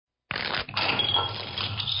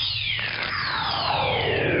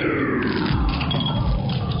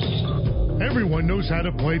knows how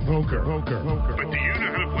to play poker. But do you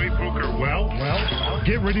know how to play poker well?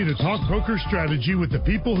 Get ready to talk poker strategy with the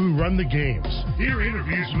people who run the games. Hear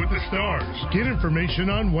interviews with the stars. Get information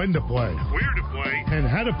on when to play, where to play, and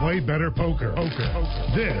how to play better poker.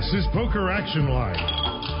 This is Poker Action Line,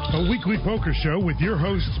 a weekly poker show with your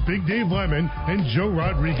hosts Big Dave Lemon and Joe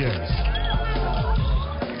Rodriguez.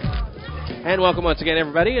 And welcome once again,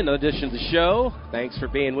 everybody, another edition of the show. Thanks for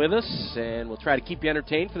being with us, and we'll try to keep you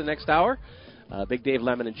entertained for the next hour. Big Dave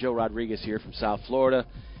Lemon and Joe Rodriguez here from South Florida.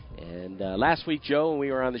 And last week, Joe, when we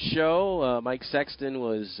were on the show, Mike Sexton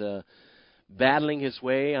was battling his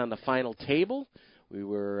way on the final table. We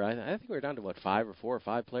were, I think we were down to, 4 or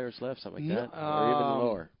 5 players left, something like that, or even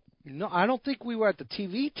lower. No, I don't think we were at the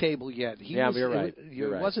TV table yet. You're right.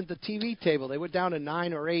 It wasn't the TV table. They were down to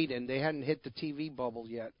 9 or 8, and they hadn't hit the TV bubble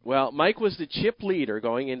yet. Well, Mike was the chip leader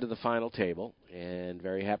going into the final table, and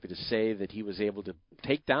very happy to say that he was able to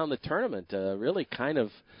take down the tournament. Really kind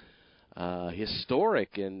of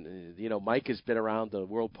historic. And, Mike has been around the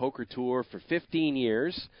World Poker Tour for 15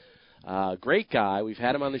 years. Great guy. We've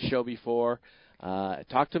had him on the show before. I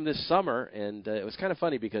talked to him this summer, and it was kind of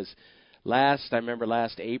funny because I remember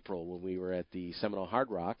last April when we were at the Seminole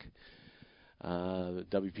Hard Rock,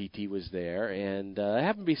 WPT was there, and I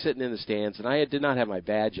happened to be sitting in the stands, and I did not have my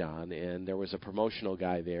badge on, and there was a promotional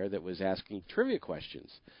guy there that was asking trivia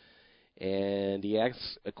questions. And he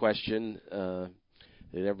asked a question that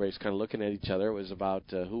everybody's kind of looking at each other. It was about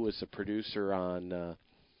who was the producer on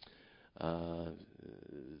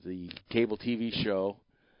the cable TV show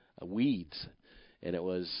Weeds, and it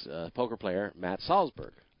was poker player Matt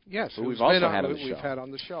Salzberg. Yes, who we've also had on the show. We've had on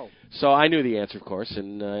the show. So I knew the answer, of course,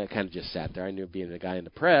 and I kind of just sat there. I knew being a guy in the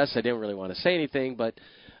press, I didn't really want to say anything, but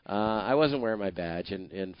I wasn't wearing my badge,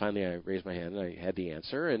 and finally I raised my hand, and I had the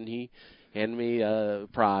answer, and he handed me a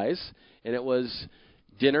prize, and it was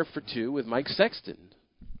dinner for 2 with Mike Sexton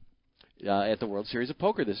at the World Series of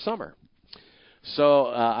Poker this summer. So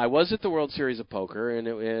I was at the World Series of Poker,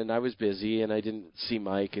 and I was busy, and I didn't see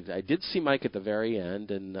Mike. And I did see Mike at the very end,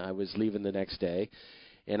 and I was leaving the next day.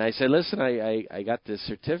 And I said, listen, I got this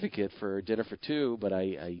certificate for dinner for 2, but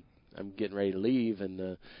I'm getting ready to leave,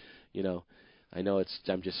 and, I know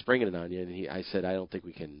I'm just springing it on you. And I said, I don't think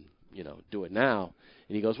we can, do it now.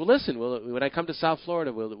 And he goes, well, listen, when I come to South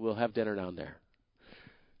Florida, we'll have dinner down there.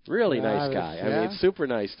 Really nice guy. Yeah. I mean, it's super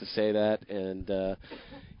nice to say that, and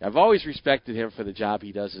I've always respected him for the job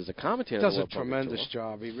he does as a commentator. He does a tremendous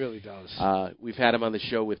job. He really does. We've had him on the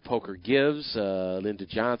show with Poker Gives, Linda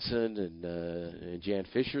Johnson and Jan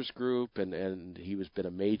Fisher's group, and he has been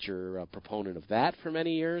a major proponent of that for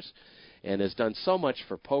many years, and has done so much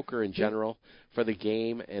for poker in general, for the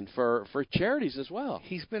game, and for charities as well.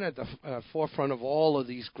 He's been at the forefront of all of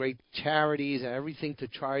these great charities and everything to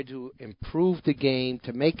try to improve the game,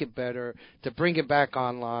 to make it better, to bring it back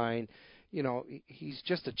online. He's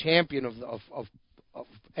just a champion of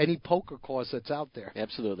any poker cause that's out there.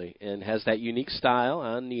 Absolutely, and has that unique style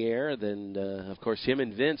on the air. Then, of course, him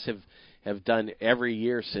and Vince have done every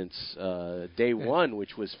year since day one,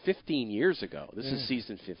 which was 15 years ago. This is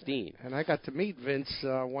season 15. And I got to meet Vince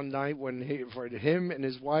one night when for him and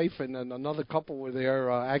his wife and then another couple were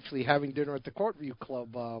there actually having dinner at the Courtview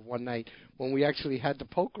Club one night when we actually had the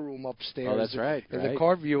poker room upstairs. Oh, that's right. In the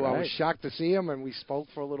Courtview. Right. I was shocked to see him, and we spoke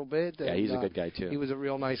for a little bit. Yeah, he's a good guy, too. He was a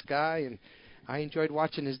real nice guy, and I enjoyed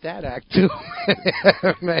watching his dad act, too,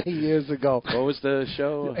 many years ago. What was the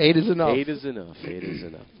show? 8 is Enough. 8 is Enough. 8 is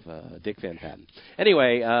Enough. Dick Van Patten.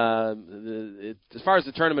 Anyway, as far as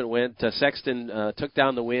the tournament went, Sexton took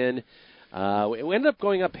down the win. We ended up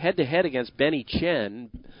going up head-to-head against Benny Chen.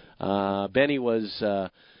 Benny was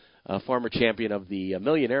a former champion of the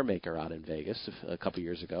Millionaire Maker out in Vegas a couple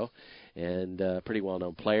years ago, and a pretty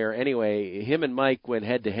well-known player. Anyway, him and Mike went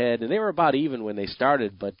head-to-head, and they were about even when they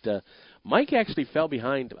started, but Mike actually fell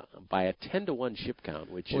behind by a 10-1 chip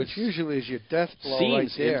count, which usually is your death blow seems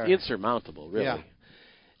right there. Insurmountable, really. Yeah.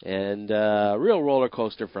 And real roller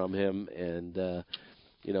coaster from him, and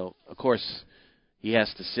of course, he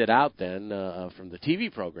has to sit out then from the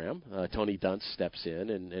TV program. Tony Dunst steps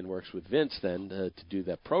in and works with Vince then to do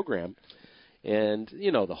that program. And,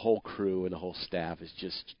 the whole crew and the whole staff is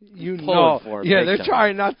just pulling for him. Yeah, they're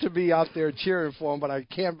trying not to be out there cheering for him, but I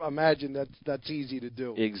can't imagine that's easy to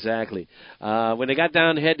do. Exactly. When they got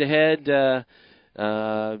down head-to-head,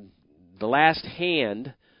 the last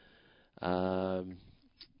hand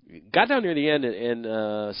got down near the end,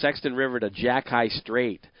 and Sexton rivered a jack-high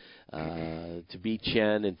straight to beat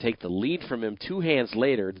Chen and take the lead from him 2 hands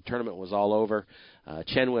later. The tournament was all over.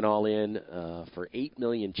 Chen went all in for 8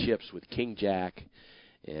 million chips with King Jack,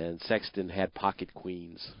 and Sexton had pocket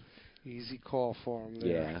queens. Easy call for him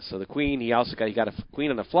there. Yeah, so the queen, he got a queen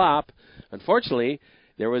on the flop. Unfortunately,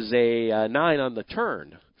 there was a 9 on the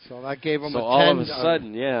turn. So that gave him a 10. So all of a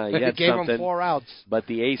sudden, yeah, he had it gave something. him 4 outs. But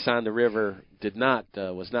the ace on the river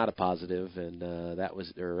was not a positive, and that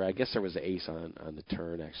was, or I guess there was the ace on the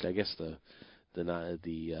turn. Actually, I guess the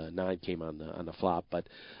 9 came on the flop. But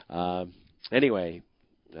anyway,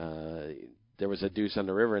 there was a deuce on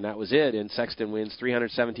the river, and that was it. And Sexton wins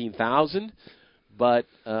 $317,000. But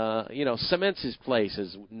cements his place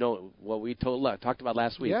as what we talked about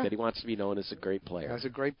last week, that he wants to be known as a great player. As a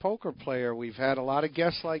great poker player, we've had a lot of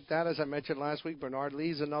guests like that, as I mentioned last week. Bernard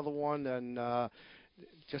Lee's another one, and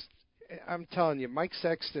I'm telling you, Mike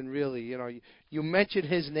Sexton really, you mention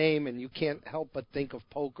his name and you can't help but think of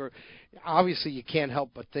poker. Obviously, you can't help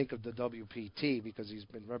but think of the WPT because he's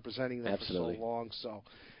been representing them Absolutely. for so long. So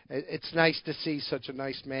it's nice to see such a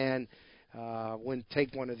nice man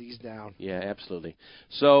take one of these down. Yeah, absolutely.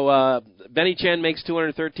 So Benny Chen makes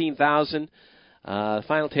 $213,000. The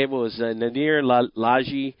final table was Nadir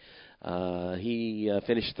Laji. He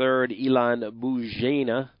finished third. Ilan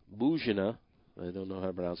Bujana, I don't know how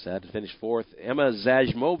to pronounce that, finished fourth. Emma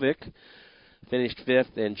Zajmovic finished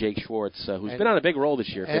fifth, and Jake Schwartz, who's been on a big roll this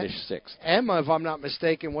year, finished sixth. Emma, if I'm not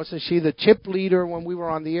mistaken, wasn't she the chip leader when we were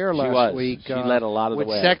on the air last week? She led a lot of the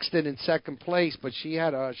way. With Sexton in second place, but she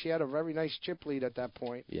had a very nice chip lead at that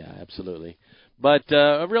point. Yeah, absolutely. But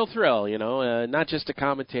a real thrill, not just a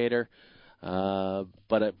commentator,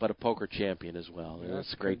 but a poker champion as well. Yes,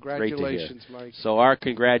 that's great to hear. Congratulations, Mike. So our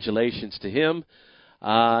congratulations to him.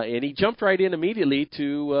 And he jumped right in immediately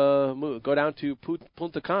to go down to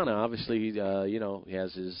Punta Cana. Obviously, he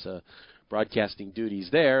has his broadcasting duties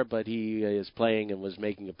there, but he is playing and was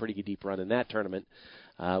making a pretty deep run in that tournament,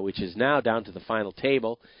 which is now down to the final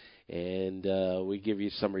table. And we give you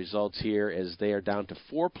some results here as they are down to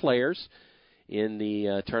 4 players in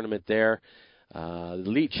the tournament there. The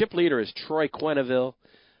lead chip leader is Troy Quenneville.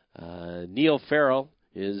 Neil Farrell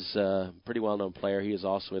is a pretty well-known player. He is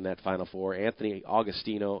also in that Final Four. Anthony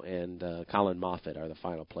Augustino and Colin Moffat are the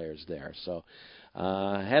final players there. So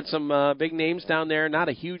had some big names down there. Not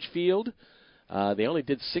a huge field. They only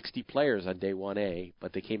did 60 players on day 1A,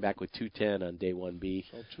 but they came back with 210 on day 1B.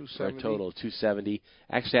 So 270. For a total of 270.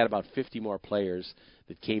 Actually had about 50 more players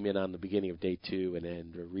that came in on the beginning of day 2 and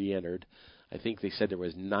then re-entered. I think they said there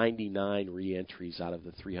was 99 re-entries out of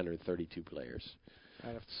the 332 players.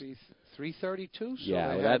 Out of 332? So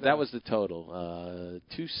yeah, that was the total.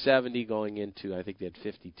 270 going into, I think they had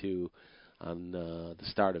 52 on the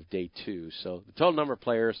start of day 2. So the total number of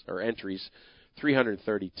players or entries,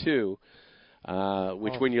 332,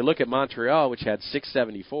 which when you look at Montreal, which had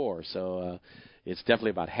 674, so it's definitely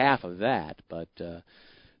about half of that. But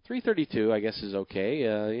 332, I guess, is okay.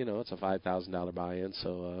 It's a $5,000 buy-in,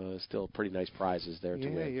 so still pretty nice prizes there to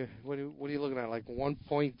win. Yeah. What are you looking at? Like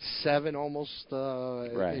 1.7 almost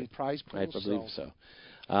in prize pool? I believe so.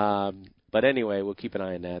 But anyway, we'll keep an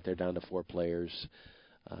eye on that. They're down to 4 players.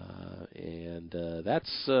 And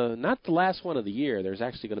that's not the last one of the year. There's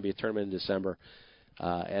actually going to be a tournament in December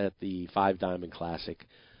at the 5 Diamond Classic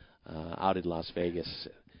out in Las Vegas,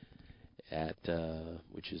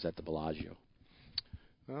 which is at the Bellagio.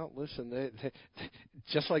 Well, listen, they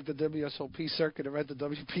just like the WSOP circuit or at the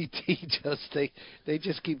WPT, they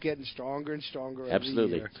just keep getting stronger and stronger every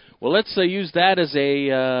Absolutely. year. Well, let's use that as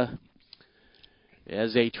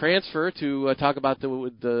a transfer to talk about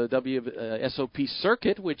the WSOP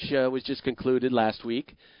circuit, which was just concluded last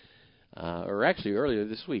week, or actually earlier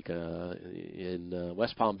this week in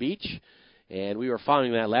West Palm Beach. And we were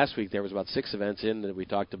following that last week. There was about 6 events in that we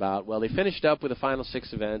talked about. Well, they finished up with the final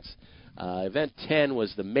 6 events. Event 10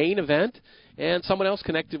 was the main event, and someone else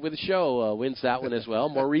connected with the show wins that one as well.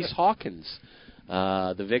 Maurice Hawkins,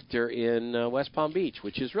 the victor in West Palm Beach,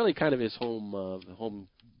 which is really kind of his home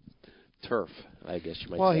turf, I guess you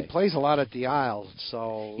might say. Well, he plays a lot at the Isle,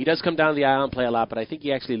 so he does come down to the Isle and play a lot, but I think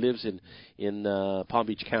he actually lives in Palm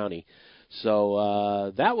Beach County.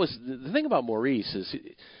 So that was the thing about Maurice is.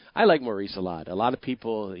 I like Maurice a lot. A lot of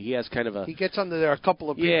people, he has kind of a... He gets under a couple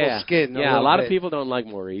of people's skin. A lot of people don't like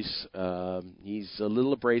Maurice. He's a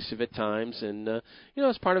little abrasive at times, and,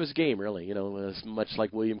 it's part of his game, really. It's much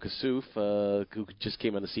like William Kassouf, who just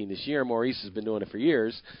came on the scene this year. Maurice has been doing it for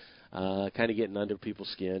years, kind of getting under people's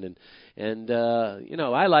skin. And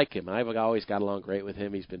I like him. I've always got along great with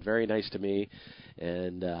him. He's been very nice to me,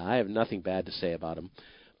 and I have nothing bad to say about him.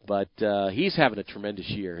 But he's having a tremendous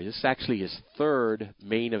year. This is actually his 3rd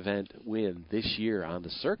main event win this year on the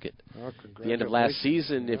circuit. At the end of last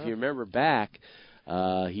season, if you remember back,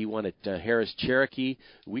 he won at Harris Cherokee.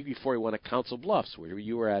 The week before, he won at Council Bluffs, where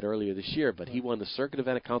you were at earlier this year. But he won the circuit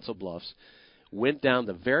event at Council Bluffs, went down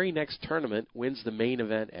the very next tournament, wins the main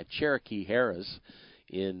event at Cherokee Harrah's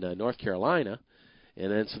in North Carolina. And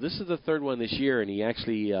then, so this is the third one this year, and he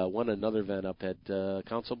actually won another event up at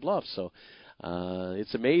Council Bluffs. So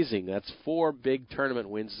it's amazing. That's 4 big tournament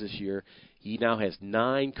wins this year. He now has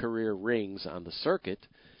 9 career rings on the circuit,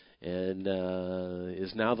 and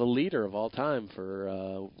is now the leader of all time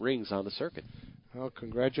for rings on the circuit. Well,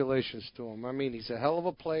 congratulations to him. I mean, he's a hell of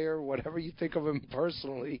a player, whatever you think of him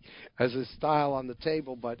personally as his style on the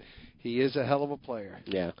table, but he is a hell of a player.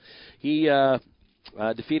 Yeah. He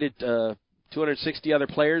defeated 260 other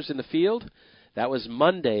players in the field. That was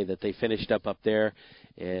Monday that they finished up there,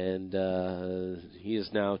 and he is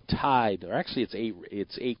now tied. Or actually,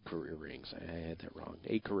 it's 8 career rings. I had that wrong.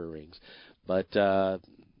 8 career rings. But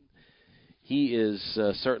he is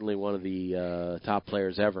certainly one of the top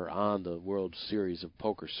players ever on the World Series of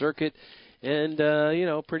Poker circuit, and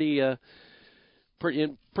pretty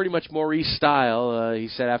much Maurice style. He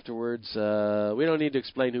said afterwards, we don't need to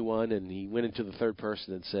explain who won, and he went into the third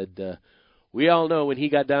person and said, we all know when he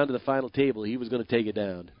got down to the final table, he was going to take it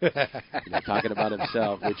down. Talking about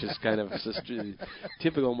himself, which is kind of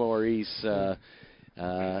typical Maurice.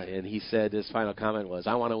 And he said his final comment was,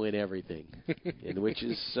 I want to win everything, and which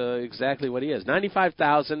is exactly what he is.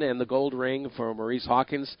 $95,000 and the gold ring for Maurice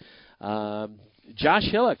Hawkins. Josh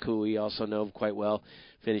Hillock, who we also know quite well,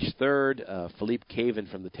 finished third. Philippe Caven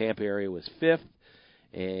from the Tampa area was fifth.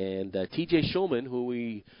 And T.J. Schulman, who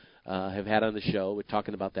we have had on the show, we're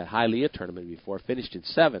talking about that Hialeah tournament before, finished in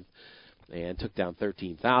seventh and took down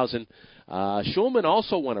 $13,000. Schulman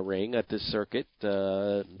also won a ring at this circuit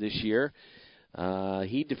this year.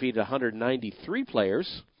 He defeated 193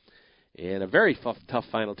 players in a very tough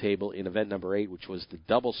final table in event number 8, which was the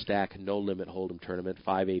double stack no limit hold'em tournament,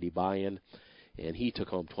 580 buy-in, and he took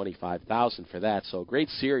home $25,000 for that. So a great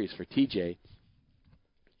series for TJ,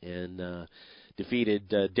 and defeated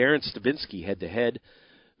Darren Stavinsky head to head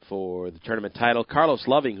for the tournament title. Carlos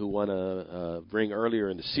Loving, who won a ring earlier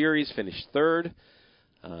in the series, finished third.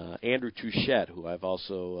 Andrew Touchette, who I've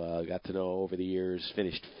also got to know over the years,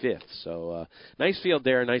 finished fifth. So nice field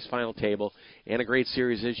there, nice final table, and a great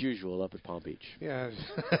series as usual up at Palm Beach. Yeah.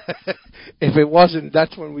 If it wasn't,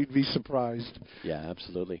 that's when we'd be surprised. Yeah,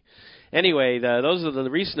 absolutely. Anyway, those are the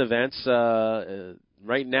recent events.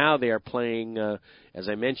 Right now they are playing, as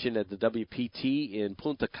I mentioned, at the WPT in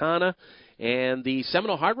Punta Cana, and the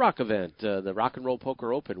Seminole Hard Rock event, the Rock and Roll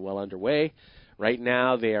Poker Open, well underway. Right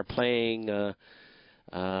now they are playing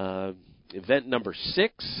event number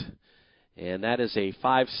 6, and that is a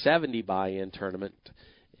 570 buy-in tournament,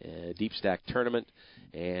 deep stack tournament,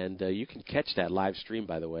 and you can catch that live stream,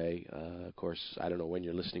 by the way. Of course, I don't know when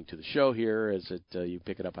you're listening to the show here, is it you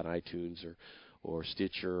pick it up on iTunes or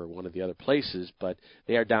Stitcher or one of the other places, but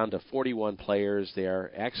they are down to 41 players. They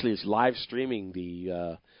are actually live streaming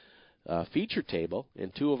the feature table,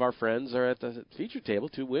 and 2 of our friends are at the feature table,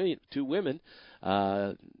 two women,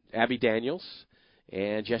 Abby Daniels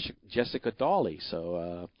and Jessica Dawley.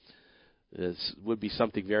 So this would be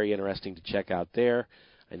something very interesting to check out there.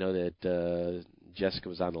 I know that Jessica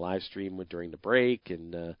was on the live stream during the break,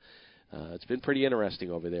 and it's been pretty interesting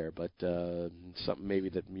over there, but something maybe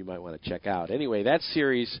that you might want to check out. Anyway, that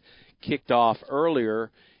series kicked off earlier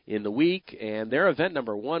in the week, and their event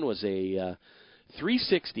number 1 was a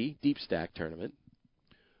 360 deep stack tournament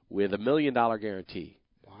with $1 million guarantee.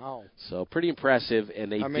 Wow. So pretty impressive,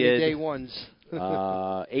 and How many day ones?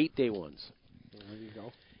 8 day ones. There you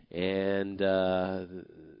go. And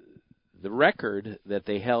the record that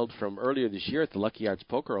they held from earlier this year at the Lucky Arts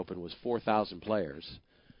Poker Open was 4,000 players.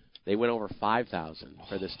 They went over 5,000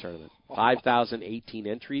 for this tournament. 5,018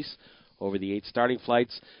 entries over the 8 starting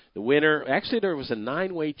flights. The winner, actually there was a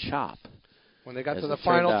 9-way chop. When they got to the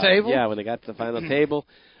final table? Yeah, when they got to the final table.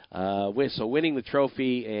 So winning the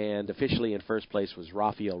trophy and officially in first place was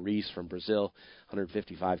Rafael Reis from Brazil,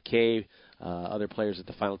 $155K. Other players at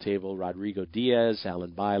the final table, Rodrigo Diaz,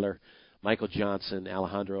 Alan Byler, Michael Johnson,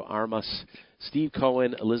 Alejandro Armas, Steve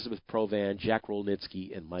Cohen, Elizabeth Provan, Jack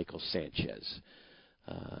Rolnitsky, and Michael Sanchez.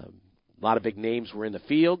 A lot of big names were in the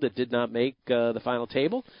field that did not make the final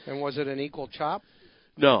table. And was it an equal chop?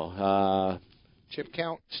 No. Chip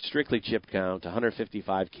count? Strictly chip count,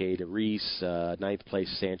 $155K to Reese. Ninth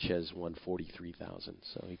place, Sanchez won $43,000.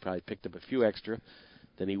 So he probably picked up a few extra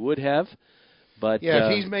than he would have. But yeah,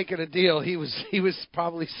 if he's making a deal, he was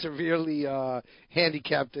probably severely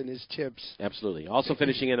handicapped in his chips. Absolutely. Also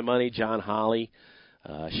finishing in the money, John Holly,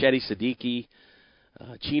 Shetty Siddiqui,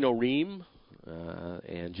 Chino Ream,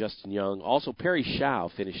 and Justin Young. Also, Perry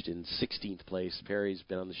Shao finished in 16th place. Perry's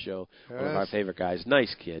been on the show, one of our favorite guys.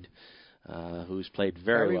 Nice kid. who's played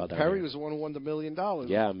very well down Perry here. was the one who won the $1 million.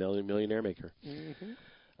 Yeah, millionaire maker.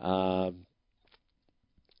 Mm-hmm.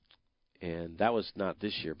 And that was not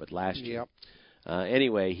this year, but last year. Yep.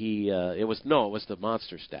 Anyway, it was the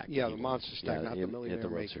Monster Stack. Yeah, the Monster Stack, not the Millionaire at the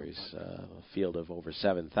World Maker, Series, a field of over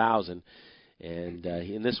 7,000, and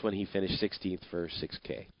in this one he finished 16th for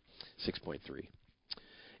 6.3.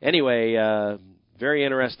 Anyway, very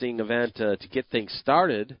interesting event to get things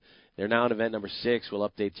started. They're now in event number 6. We'll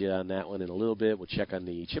update you on that one in a little bit. We'll check on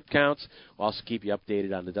the chip counts. We'll also keep you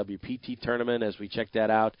updated on the WPT tournament as we check that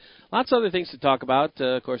out. Lots of other things to talk about.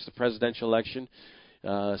 Of course, the presidential election.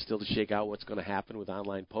 Still to shake out what's going to happen with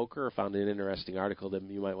online poker. I found an interesting article that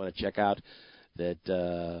you might want to check out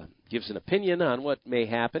that gives an opinion on what may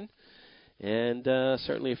happen. And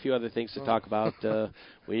certainly a few other things to talk about.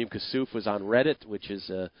 William Kassouf was on Reddit, which is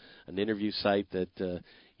an interview site that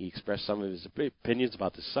he expressed some of his opinions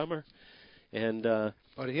about the summer. And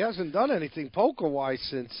but he hasn't done anything poker-wise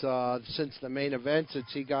since the main event, since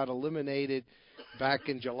he got eliminated back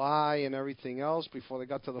in July and everything else before they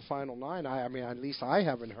got to the final 9. I mean, at least I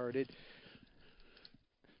haven't heard it.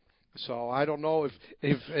 So I don't know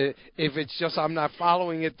if it's just I'm not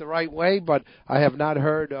following it the right way, but I have not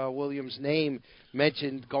heard Williams' name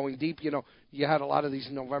mentioned going deep. You know, you had a lot of these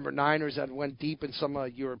November Niners that went deep in some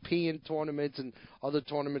European tournaments and other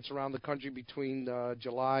tournaments around the country between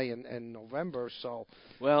July and November. So,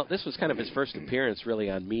 well, this was kind of his first appearance really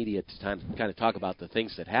on media to kind of talk about the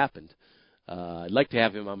things that happened. I'd like to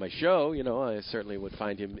have him on my show. You know, I certainly would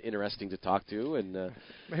find him interesting to talk to. And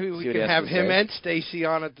maybe we can have him and Stacy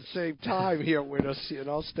on at the same time here with us. You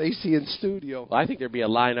know, Stacy in studio. Well, I think there'd be a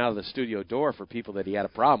line out of the studio door for people that he had a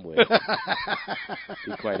problem with. To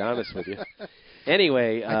be quite honest with you.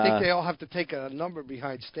 Anyway, I think they all have to take a number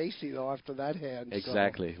behind Stacy though after that hand.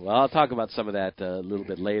 Exactly. So. Well, I'll talk about some of that a little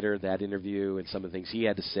bit later. That interview and some of the things he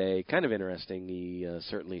had to say. Kind of interesting. He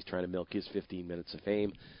certainly is trying to milk his 15 minutes of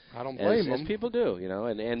fame. I don't blame him. As people do, you know,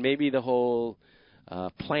 and maybe the whole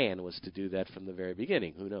plan was to do that from the very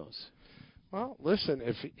beginning. Who knows? Well, listen,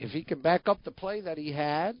 if he can back up the play that he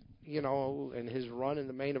had, you know, in his run in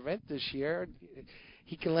the main event this year,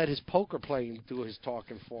 he can let his poker playing do his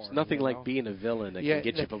talking for him. It's nothing like being a villain that can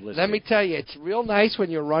get you publicity. Let me tell you, it's real nice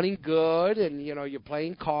when you're running good and, you know, you're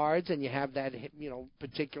playing cards and you have that, you know,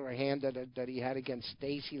 particular hand that he had against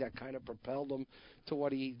Stacy that kind of propelled him to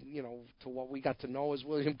what he, you know, to what we got to know as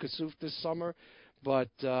William Kassouf this summer. But,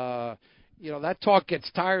 you know, that talk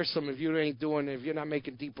gets tiresome if you're not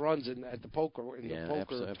making deep runs at the poker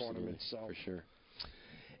tournament. So. For sure.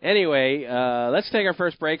 Anyway, let's take our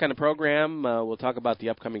first break on the program. We'll talk about the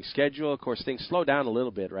upcoming schedule. Of course, things slow down a little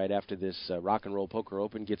bit right after this Rock and Roll Poker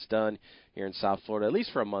Open gets done here in South Florida, at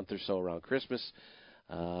least for a month or so around Christmas.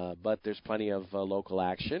 But there's plenty of local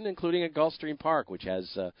action, including at Gulfstream Park, which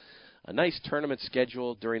has a nice tournament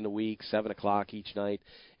schedule during the week, 7 o'clock each night.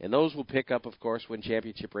 And those will pick up, of course, when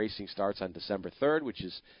championship racing starts on December 3rd, which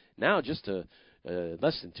is now just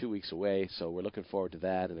less than 2 weeks away. So we're looking forward to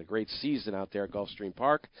that and a great season out there at Gulfstream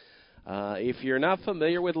Park. If you're not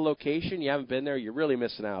familiar with the location, you haven't been there, you're really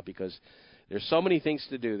missing out because there's so many things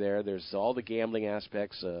to do there. There's all the gambling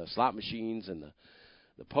aspects, slot machines and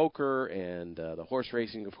the poker and the horse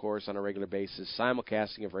racing, of course, on a regular basis,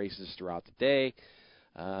 simulcasting of races throughout the day.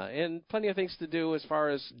 And plenty of things to do as far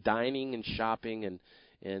as dining and shopping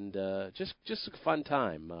and just a fun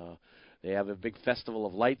time. They have a big festival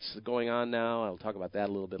of lights going on now. I'll talk about that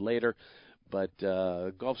a little bit later. But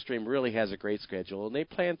Gulfstream really has a great schedule, and they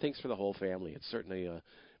plan things for the whole family. It's certainly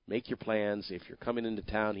make your plans. If you're coming into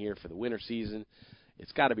town here for the winter season,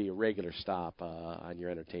 it's got to be a regular stop on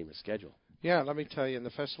your entertainment schedule. Yeah, let me tell you, in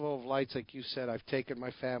the Festival of Lights, like you said, I've taken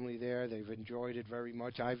my family there. They've enjoyed it very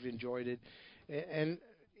much. I've enjoyed it. And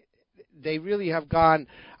they really have gone,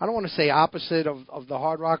 I don't want to say opposite of the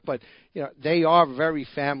Hard Rock, but you know they are very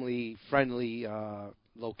family-friendly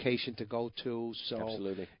location to go to. So,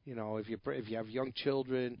 absolutely. You know, if you have young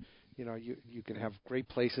children, you know, you can have great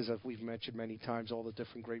places, as we've mentioned many times, all the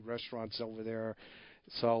different great restaurants over there.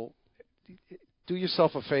 So do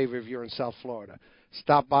yourself a favor if you're in South Florida.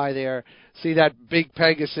 Stop by there, see that big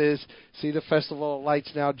Pegasus, see the Festival of Lights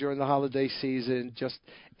now during the holiday season. Just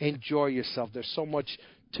enjoy yourself. There's so much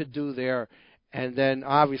to do there. And then,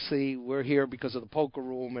 obviously, we're here because of the poker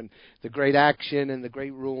room and the great action and the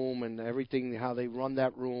great room and everything, how they run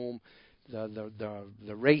that room.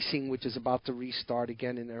 The racing, which is about to restart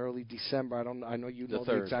again in early December. I know you know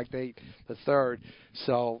the exact date, the 3rd.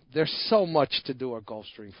 So there's so much to do at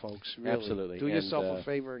Gulfstream, folks. Really. Absolutely. Do yourself a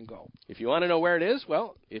favor and go. If you want to know where it is,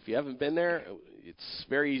 well, if you haven't been there, it's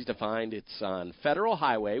very easy to find. It's on Federal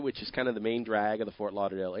Highway, which is kind of the main drag of the Fort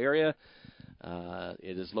Lauderdale area.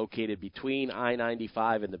 It is located between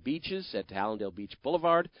I-95 and the beaches at Hallandale Beach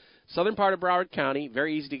Boulevard, southern part of Broward County,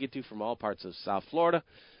 very easy to get to from all parts of South Florida.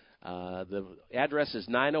 The address is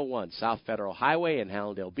 901 South Federal Highway in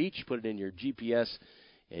Hallandale Beach. Put it in your GPS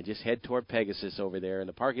and just head toward Pegasus over there in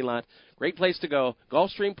the parking lot. Great place to go.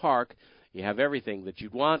 Gulfstream Park, you have everything that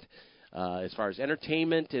you'd want as far as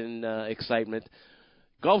entertainment and excitement.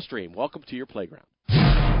 Gulfstream, welcome to your playground.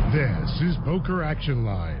 This is Poker Action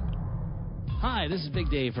Line. Hi, this is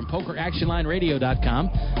Big Dave from PokerActionLineRadio.com.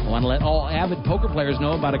 I want to let all avid poker players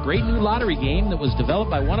know about a great new lottery game that was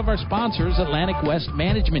developed by one of our sponsors, Atlantic West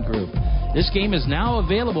Management Group. This game is now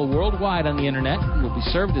available worldwide on the Internet and will be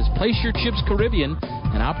served as Place Your Chips Caribbean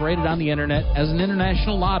and operated on the Internet as an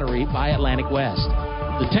international lottery by Atlantic West.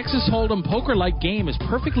 The Texas Hold'em poker-like game is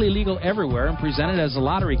perfectly legal everywhere and presented as a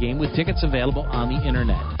lottery game with tickets available on the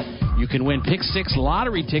Internet. You can win Pick 6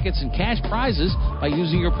 lottery tickets and cash prizes by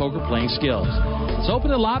using your poker playing skills. It's open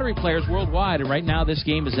to lottery players worldwide, and right now this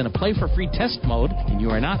game is in a play-for-free test mode, and you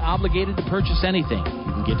are not obligated to purchase anything.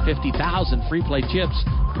 You can get 50,000 free play chips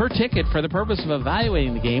per ticket for the purpose of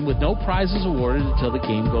evaluating the game with no prizes awarded until the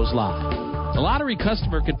game goes live. The lottery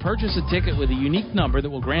customer can purchase a ticket with a unique number that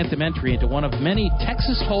will grant them entry into one of many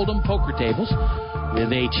Texas Hold'em poker tables with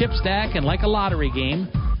a chip stack, and like a lottery game,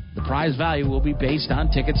 the prize value will be based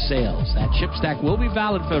on ticket sales. That chip stack will be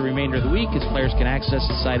valid for the remainder of the week, as players can access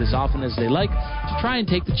the site as often as they like to try and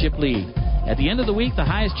take the chip lead. At the end of the week, the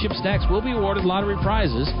highest chip stacks will be awarded lottery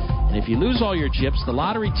prizes, and if you lose all your chips, the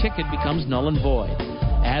lottery ticket becomes null and void.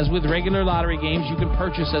 As with regular lottery games, you can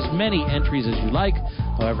purchase as many entries as you like.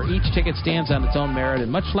 However, each ticket stands on its own merit,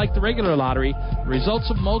 and much like the regular lottery, the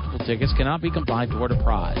results of multiple tickets cannot be combined toward a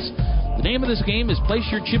prize. The name of this game is Place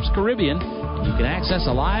Your Chips Caribbean, and you can access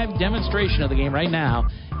a live demonstration of the game right now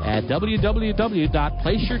at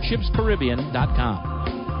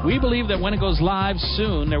www.placeyourchipscaribbean.com. We believe that when it goes live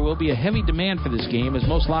soon, there will be a heavy demand for this game, as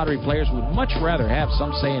most lottery players would much rather have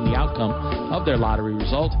some say in the outcome of their lottery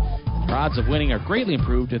result. Their odds of winning are greatly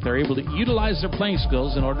improved if they're able to utilize their playing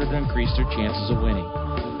skills in order to increase their chances of winning.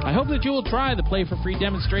 I hope that you will try the Play for Free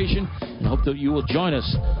demonstration and hope that you will join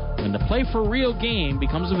us when the Play for Real game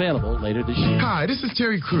becomes available later this year. Hi, this is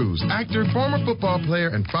Terry Crews, actor, former football player,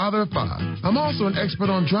 and father of 5. I'm also an expert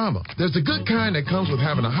on drama. There's the good kind that comes with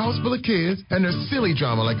having a house full of kids, and there's silly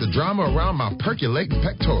drama like the drama around my percolating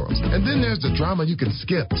pectorals. And then there's the drama you can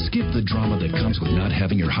skip. Skip the drama that comes with not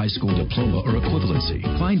having your high school diploma or equivalency.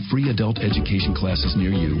 Find free adult education classes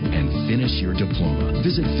near you and finish your diploma.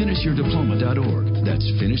 Visit finishyourdiploma.org. That's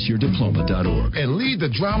finishyourdiploma.org. And lead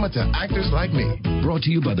the drama to actors like me. Brought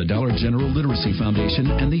to you by the Dollar General Literacy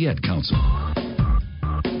Foundation and the Ed Council.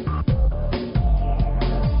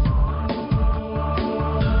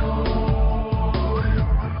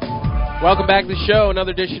 Welcome back to the show.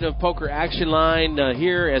 Another edition of Poker Action Line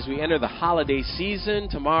here as we enter the holiday season.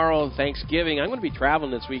 Tomorrow, Thanksgiving. I'm going to be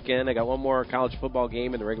traveling this weekend. I got one more college football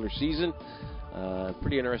game in the regular season.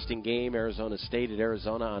 Pretty interesting game, Arizona State at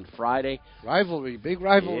Arizona on Friday. Big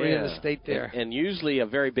rivalry in the state there. And usually a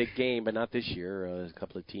very big game, but not this year. A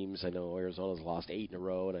couple of teams, I know Arizona's lost 8 in a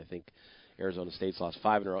row, and I think Arizona State's lost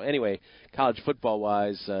 5 in a row. Anyway, college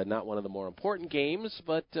football-wise, not one of the more important games,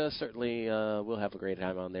 but certainly we'll have a great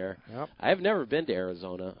time on there. Yep. I have never been to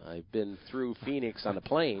Arizona. I've been through Phoenix on a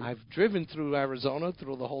plane. I've driven through Arizona,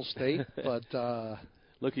 through the whole state, but...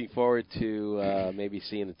 Looking forward to maybe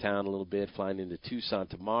seeing the town a little bit, flying into Tucson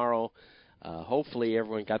tomorrow. Hopefully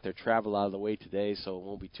everyone got their travel out of the way today, so it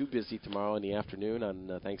won't be too busy tomorrow in the afternoon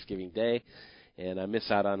on Thanksgiving Day. And I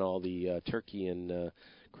miss out on all the turkey and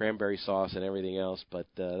cranberry sauce and everything else, but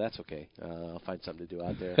that's okay. I'll find something to do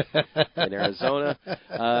out there in Arizona.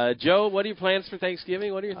 Joe, what are your plans for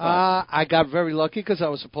Thanksgiving? What are your thoughts? I got very lucky because I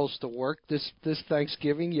was supposed to work this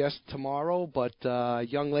Thanksgiving, tomorrow, but a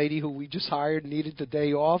young lady who we just hired needed the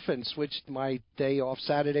day off and switched my day off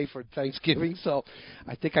Saturday for Thanksgiving, so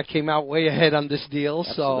I think I came out way ahead on this deal.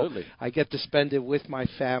 Absolutely. So I get to spend it with my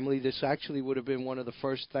family. This actually would have been one of the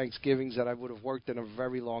first Thanksgivings that I would have worked in a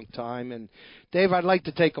very long time. And Dave, I'd like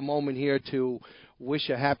to take a moment here to wish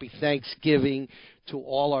a happy Thanksgiving to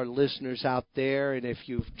all our listeners out there. And if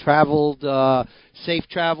you've traveled, safe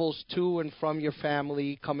travels to and from your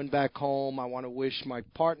family coming back home. I want to wish my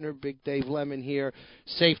partner, Big Dave Lemon here,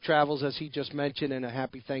 safe travels, as he just mentioned, and a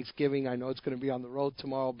happy Thanksgiving. I know it's going to be on the road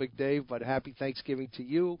tomorrow, Big Dave, but happy Thanksgiving to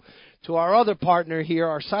you. To our other partner here,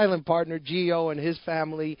 our silent partner, Gio, and his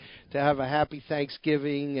family, to have a happy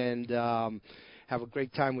Thanksgiving and have a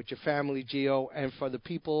great time with your family, Gio. And for the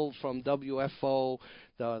people from WFO,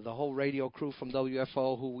 the whole radio crew from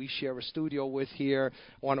WFO who we share a studio with here,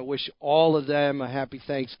 I want to wish all of them a happy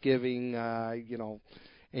Thanksgiving.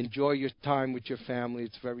 enjoy your time with your family.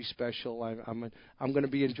 It's very special. I'm going to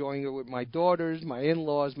be enjoying it with my daughters, my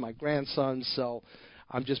in-laws, my grandsons. So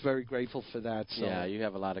I'm just very grateful for that. So. Yeah, you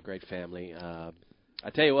have a lot of great family. I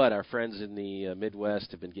tell you what, our friends in the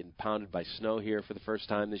Midwest have been getting pounded by snow here for the first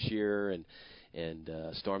time this year, and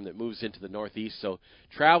a storm that moves into the Northeast. So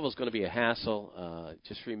travel is going to be a hassle.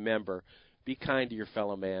 Just remember, be kind to your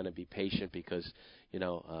fellow man and be patient because,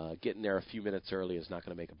 getting there a few minutes early is not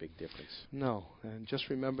going to make a big difference. No, and just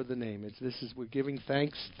remember the name. We're giving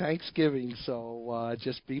Thanksgiving. So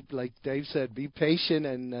just be, like Dave said, be patient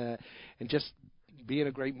and just be in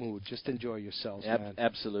a great mood. Just enjoy yourselves, man.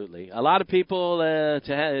 Absolutely. A lot of people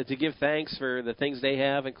to give thanks for the things they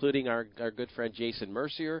have, including our good friend Jason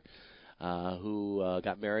Mercier, who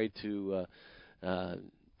got married to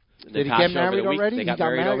Did Natasha. He get married already? They got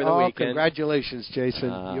married over the weekend. Congratulations, Jason.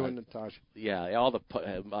 You and Natasha. Yeah, all the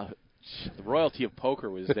royalty of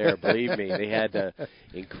poker was there. Believe me, they had an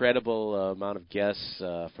incredible amount of guests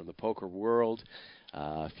from the poker world.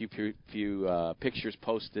 A few pictures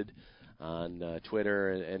posted on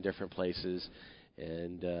Twitter and different places,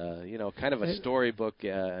 and kind of a storybook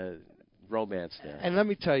romance there. And let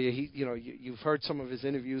me tell you, you've heard some of his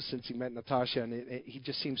interviews since he met Natasha, and he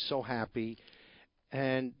just seems so happy.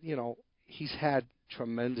 And he's had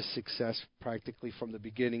tremendous success practically from the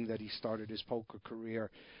beginning that he started his poker career.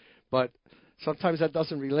 But sometimes that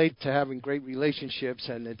doesn't relate to having great relationships,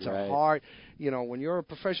 and it's right. a hard, when you're a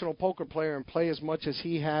professional poker player and play as much as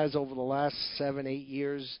he has over the last 7-8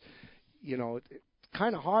 years. It's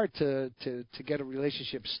kind of hard to get a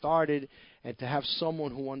relationship started and to have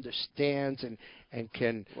someone who understands and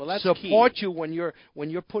can support you when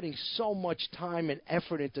you're putting so much time and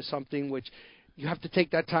effort into something which you have to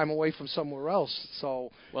take that time away from somewhere else.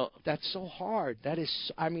 So that's so hard. That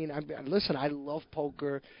is, listen, I love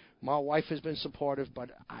poker. My wife has been supportive,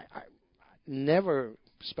 but I never,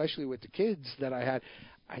 especially with the kids that I had,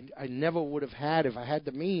 I never would have had, if I had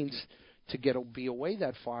the means to be away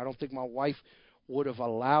that far. I don't think my wife would have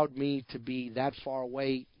allowed me to be that far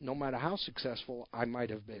away, no matter how successful I might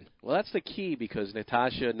have been. Well, that's the key, because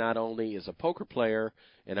Natasha not only is a poker player,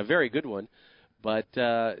 and a very good one, but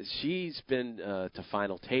she's been to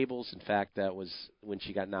final tables. In fact, that was when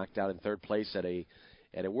she got knocked out in third place at a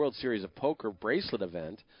World Series of Poker bracelet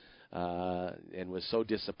event, and was so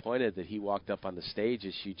disappointed that he walked up on the stage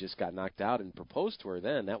as she just got knocked out and proposed to her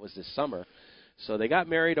then. That was this summer. So they got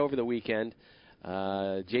married over the weekend.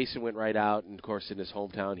 Jason went right out, and, of course, in his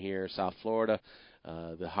hometown here, South Florida,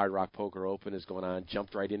 the Hard Rock Poker Open is going on,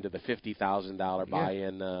 jumped right into the $50,000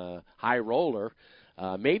 buy-in high roller,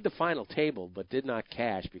 made the final table but did not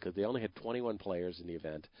cash because they only had 21 players in the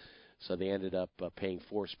event. So they ended up paying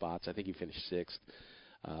 4 spots. I think he finished 6th.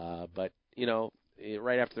 But,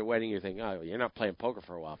 right after the wedding, you're thinking, oh, you're not playing poker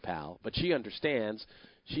for a while, pal. But she understands.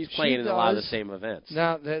 She's playing in a lot of the same events.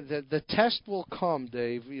 Now, the test will come,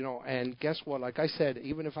 Dave, and guess what? Like I said,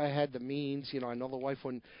 even if I had the means, I know the wife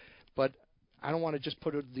wouldn't, but I don't want to just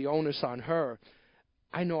put the onus on her.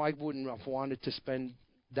 I know I wouldn't have wanted to spend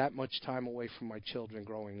that much time away from my children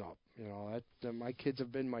growing up. My kids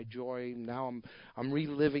have been my joy. Now I'm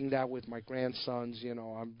reliving that with my grandsons.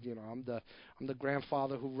 I'm the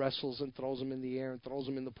grandfather who wrestles and throws them in the air and throws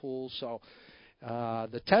them in the pool. So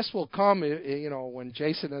the test will come, when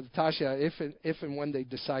Jason and Natasha, if and when they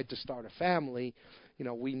decide to start a family.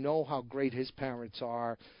 We know how great his parents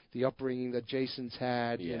are, the upbringing that Jason's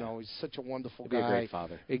had. Yeah. He's such a wonderful He'll guy. be a great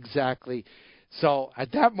father. Exactly. So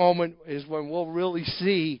at that moment is when we'll really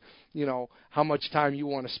see, how much time you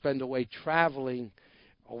want to spend away traveling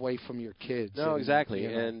away from your kids. No, exactly.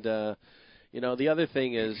 And the other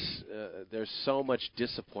thing is there's so much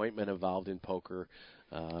disappointment involved in poker.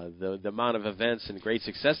 The amount of events and great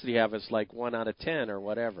success that you have is like 1 out of 10 or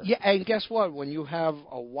whatever. Yeah, and guess what? When you have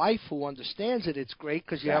a wife who understands it, it's great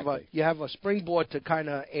because you have a springboard to kind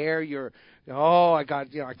of air your. I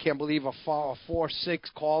can't believe a 4-6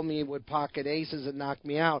 called me with pocket aces and knocked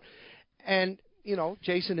me out, and.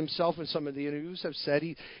 Jason himself in some of the interviews have said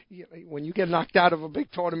when you get knocked out of a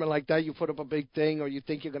big tournament like that, you put up a big thing, or you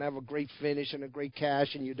think you're going to have a great finish and a great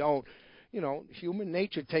cash, and you don't. Human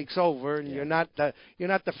nature takes over, and you're not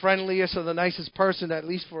the friendliest or the nicest person, at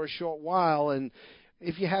least for a short while. And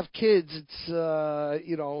if you have kids,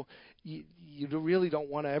 it's you really don't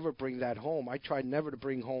want to ever bring that home. I tried never to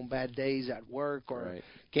bring home bad days at work or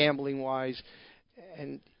gambling wise,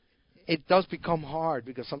 and it does become hard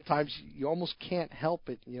because sometimes you almost can't help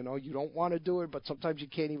it. You don't want to do it, but sometimes you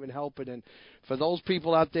can't even help it. And for those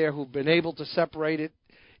people out there who've been able to separate it,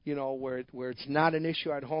 where it's not an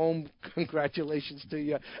issue at home, congratulations to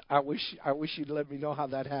you. I wish you'd let me know how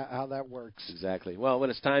that works. Exactly. Well, when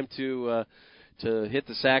it's time to to hit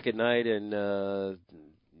the sack at night, and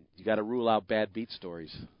you got to rule out bad beat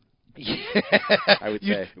stories. Yeah. I would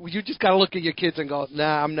say. You just got to look at your kids and go,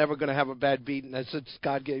 nah, I'm never going to have a bad beat, and that's what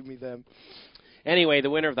God gave me them. Anyway, the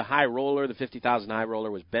winner of the high roller, the 50,000 high roller,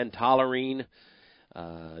 was Ben Tollerine.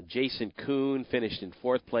 Jason Kuhn finished in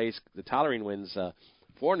fourth place. The Tollerine wins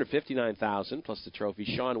 $459,000 plus the trophy.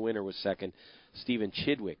 Sean Winter was second. Stephen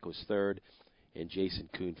Chidwick was third, and Jason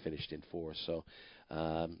Kuhn finished in fourth. So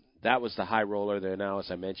that was the high roller. They're now, as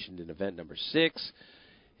I mentioned, in event number 6,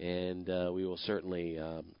 and we will certainly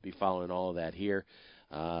be following all of that here.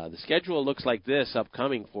 The schedule looks like this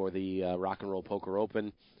upcoming for the Rock and Roll Poker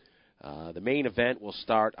Open. The main event will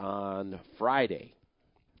start on Friday.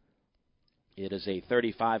 It is a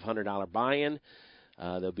 $3,500 buy-in.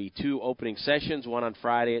 There'll be 2 opening sessions, one on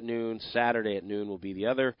Friday at noon, Saturday at noon will be the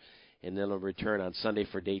other, and then they'll return on Sunday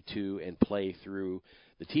for day 2 and play through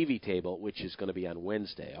the TV table, which is going to be on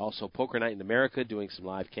Wednesday. Also, Poker Night in America, doing some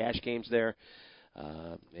live cash games there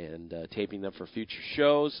and taping them for future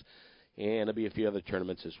shows, and there'll be a few other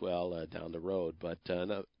tournaments as well down the road. But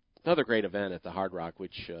another great event at the Hard Rock,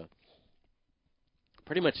 which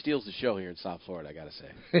pretty much steals the show here in South Florida, I got to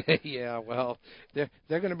say. Yeah, well, they're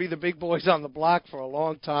going to be the big boys on the block for a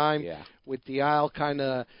long time. Yeah. With the Isle kind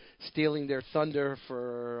of stealing their thunder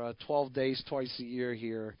for 12 days twice a year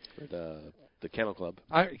here. The Kennel Club.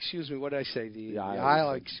 Excuse me, what did I say? The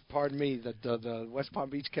Isle. Pardon me, the West Palm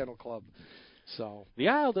Beach Kennel Club. So the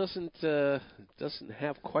Isle doesn't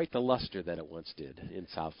have quite the luster that it once did in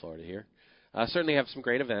South Florida here. Certainly have some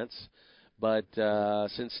great events. But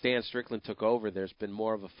since Stan Strickland took over, there's been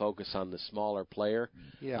more of a focus on the smaller player,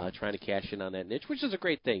 trying to cash in on that niche, which is a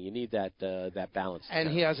great thing. You need that balance. And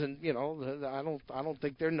he hasn't, I don't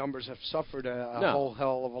think their numbers have suffered a whole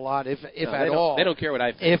hell of a lot, if at all. They don't care what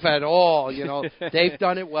I think. If at all, they've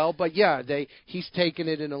done it well. But yeah, he's taken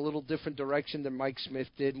it in a little different direction than Mike Smith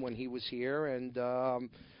did when he was here, and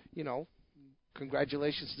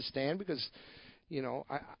congratulations to Stan because.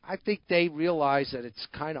 I think they realize that it's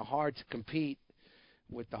kind of hard to compete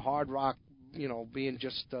with the Hard Rock, being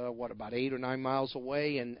just, about 8 or 9 miles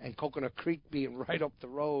away, and Coconut Creek being right up the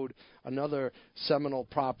road, another Seminole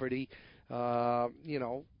property. They've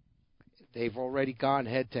already gone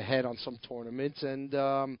head-to-head on some tournaments, and,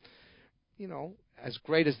 as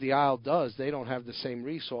great as the Isle does, they don't have the same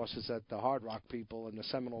resources that the Hard Rock people and the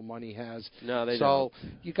Seminole money has. No, they don't. So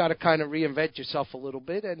you got to kind of reinvent yourself a little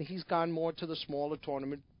bit, and he's gone more to the smaller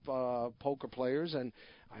tournament poker players, and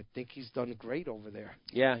I think he's done great over there.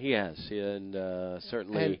 Yeah, he has, and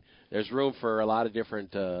certainly there's room for a lot of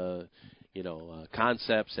different,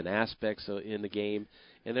 concepts and aspects in the game,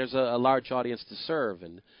 and there's a large audience to serve,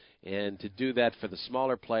 and to do that for the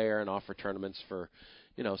smaller player and offer tournaments for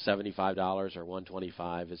 $75 or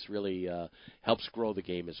 $125 is really helps grow the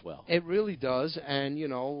game as well. It really does, and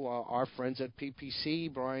our friends at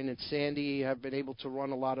PPC, Brian and Sandy, have been able to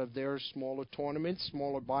run a lot of their smaller tournaments,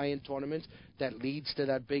 smaller buy-in tournaments that leads to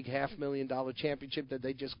that big $500,000 championship that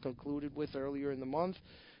they just concluded with earlier in the month.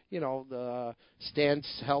 The Stans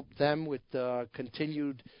helped them with the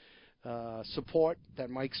continued support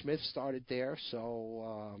that Mike Smith started there.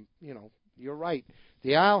 So you're right.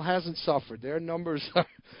 The Isle hasn't suffered. Their numbers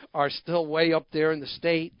are still way up there in the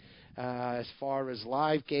state as far as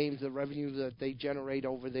live games, the revenue that they generate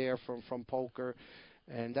over there from poker,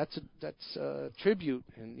 and that's a tribute,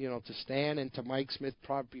 and to Stan and to Mike Smith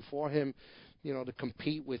before him, to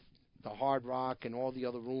compete with the Hard Rock and all the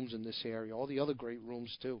other rooms in this area, all the other great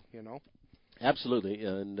rooms too. Absolutely,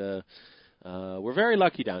 and we're very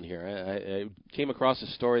lucky down here. I came across a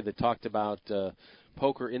story that talked about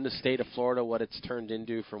poker in the state of Florida, what it's turned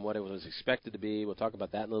into from what it was expected to be. We'll talk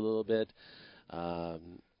about that in a little bit.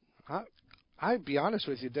 I'd be honest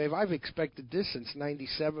with you, Dave. I've expected this since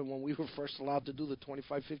 '97 when we were first allowed to do the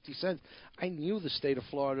 25-50 cents. I knew the state of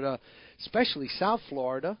Florida, especially South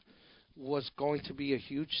Florida, was going to be a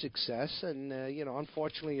huge success. And,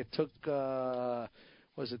 unfortunately it took,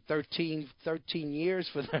 13 years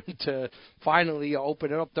for them to finally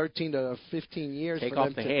open it up, 13 to 15 years. Take for off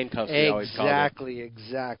them the to, handcuffs, they always call it.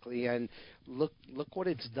 Exactly. And look what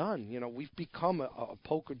it's done. We've become a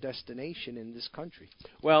poker destination in this country.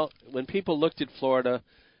 Well, when people looked at Florida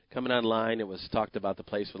coming online, it was talked about the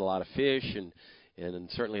place with a lot of fish and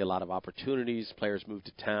certainly a lot of opportunities. Players moved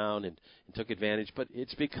to town and took advantage. But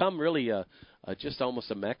it's become really just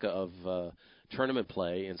almost a mecca of tournament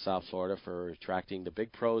play in South Florida for attracting the big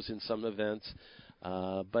pros in some events.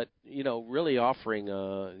 But really offering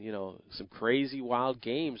some crazy wild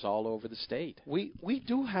games all over the state. We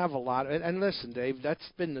do have a lot, and listen, Dave, that's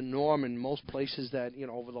been the norm in most places that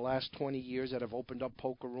over the last 20 years that have opened up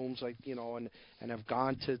poker rooms, like and have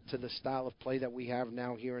gone to the style of play that we have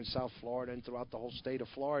now here in South Florida and throughout the whole state of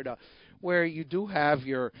Florida, where you do have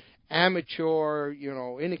your amateur,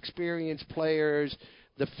 inexperienced players,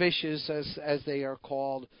 the fishes as they are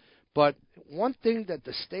called. But one thing that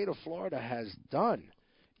the state of Florida has done,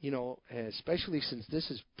 especially since this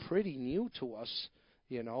is pretty new to us,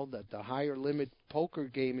 that the higher limit poker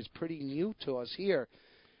game is pretty new to us here.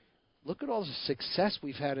 Look at all the success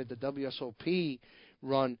we've had at the WSOP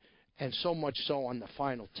run, and so much so on the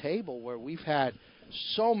final table, where we've had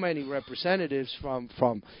so many representatives from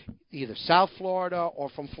either South Florida or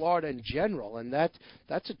from Florida in general, and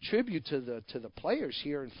that's a tribute to the players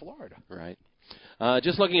here in Florida. Right.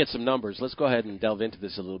 Just looking at some numbers, let's go ahead and delve into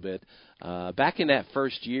this a little bit. Back in that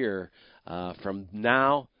first year, from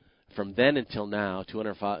then until now,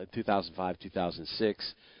 2005,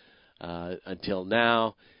 2006, until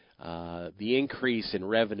now, the increase in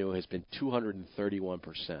revenue has been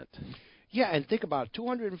 231%. Yeah, and think about it,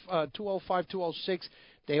 205, 206,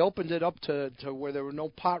 they opened it up to where there were no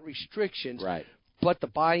pot restrictions. Right. But the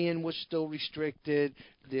buy-in was still restricted.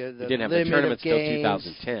 The didn't have the tournament till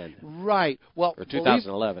 2010. Right. Well, or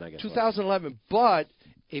 2011, I guess. 2011. But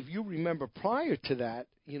if you remember prior to that,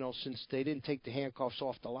 since they didn't take the handcuffs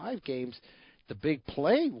off the live games, the big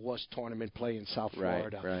play was tournament play in South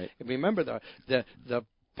Florida. Right. And remember, the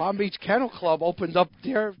Palm Beach Kennel Club opened up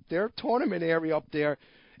their tournament area up there,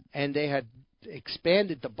 and they had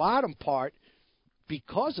expanded the bottom part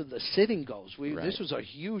because of the sit-and-goes. Right. This was a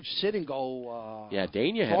huge sit-and-go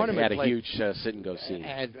Dania had a huge sit-and-go scene.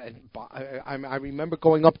 And I remember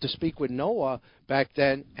going up to speak with Noah back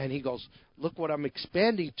then, and he goes, look what I'm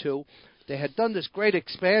expanding to. They had done this great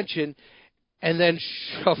expansion, and then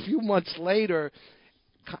a few months later,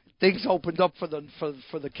 things opened up for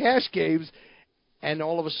the cash games, and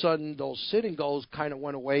all of a sudden those sit-and-goes kind of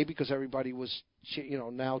went away because everybody was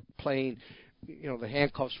now playing, the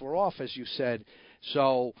handcuffs were off, as you said.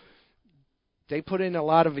 So they put in a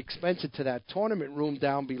lot of expense into that tournament room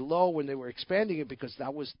down below when they were expanding it, because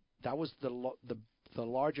that was the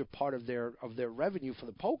larger part of their revenue for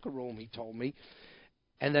the poker room, he told me.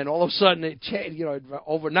 And then all of a sudden it changed,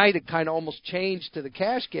 overnight it kind of almost changed to the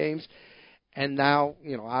cash games. And now,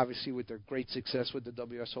 obviously with their great success with the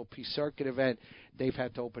WSOP circuit event, they've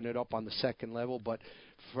had to open it up on the second level. But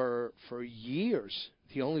for years,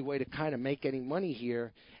 the only way to kind of make any money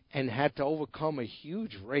here, and had to overcome a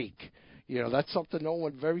huge rake. That's something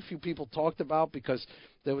very few people talked about, because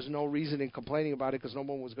there was no reason in complaining about it, because no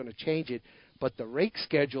one was going to change it. But the rake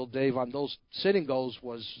schedule, Dave, on those sit-and-goes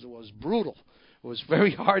was brutal. It was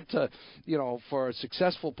very hard to, for a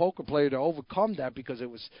successful poker player to overcome that, because it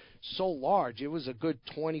was so large. It was a good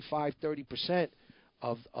 25-30%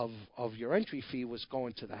 of your entry fee was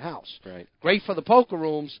going to the house. Right. Great for the poker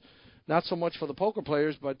rooms, not so much for the poker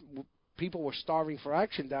players, but people were starving for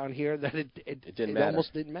action down here that it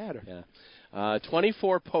almost didn't matter. Yeah.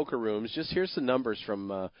 24 poker rooms. Just here's the numbers from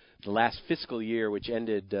the last fiscal year, which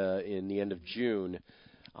ended in the end of June.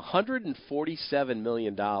 $147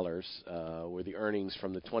 million were the earnings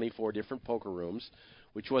from the 24 different poker rooms,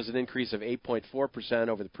 which was an increase of 8.4%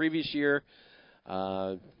 over the previous year.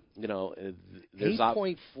 There's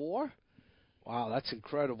 8.4? Wow, that's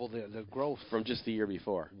incredible, the growth. From just the year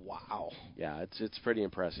before. Wow. Yeah, it's pretty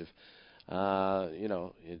impressive. The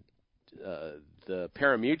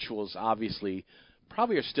pari-mutuels obviously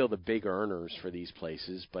probably are still the big earners for these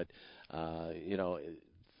places, but,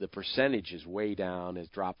 the percentage is way down, has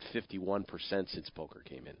dropped 51% since poker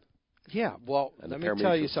came in. Yeah, well, let me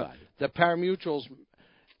tell you something. The pari-mutuels,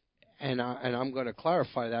 and I'm going to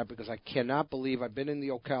clarify that, because I cannot believe I've been in the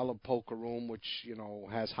Ocala poker room, which,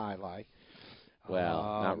 has highlight.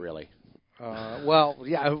 Well, not really.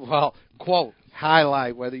 Quote,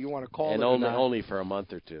 highlight, whether you want to call it or not. And only for a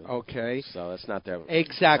month or two. Okay. So that's not that.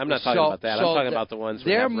 Exactly. I'm not talking about that. I'm talking about the ones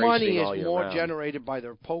their have money all is year more round. generated by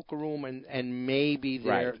their poker room and maybe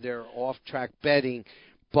Right. their off-track betting.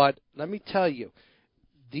 But let me tell you,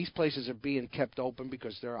 these places are being kept open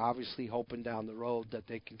because they're obviously hoping down the road that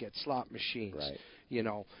they can get slot machines. Right.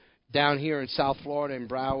 Down here in South Florida, in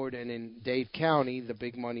Broward, and in Dade County, the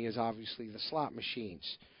big money is obviously the slot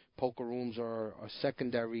machines. Poker rooms are a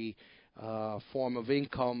secondary form of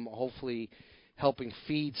income, hopefully helping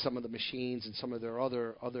feed some of the machines and some of their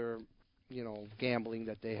other gambling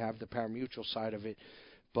that they have, the pari-mutuel side of it.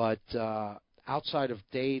 But outside of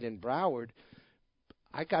Dade and Broward,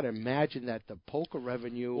 I got to imagine that the poker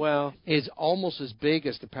revenue Well, is almost as big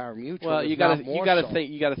as the pari-mutuel. well, you got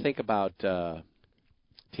to think about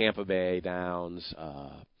Tampa Bay Downs,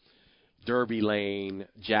 Derby Lane,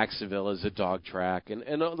 Jacksonville is a dog track, and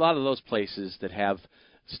a lot of those places that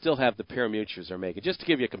still have the pari-mutuels are making. Just to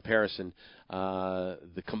give you a comparison,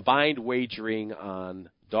 the combined wagering on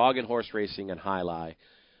dog and horse racing and highlight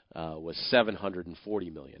was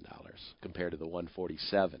 $740 million compared to the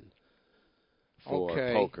 $147 for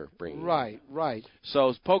poker. Right.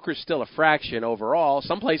 So poker's still a fraction overall.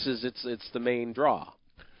 Some places it's the main draw,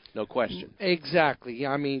 no question. Exactly. Yeah,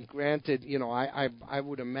 I mean, granted, I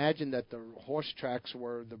would imagine that the horse tracks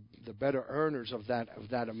were the better earners of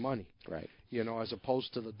that money. Right. As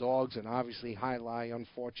opposed to the dogs, and obviously highlight,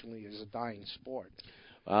 unfortunately, is a dying sport.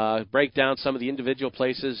 Break down some of the individual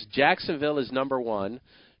places. Jacksonville is number one,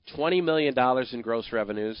 $20 million in gross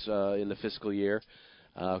revenues in the fiscal year.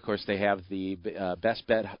 Of course, they have the Best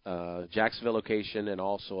Bet Jacksonville location and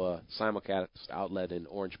also a simulcast outlet in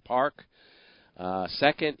Orange Park.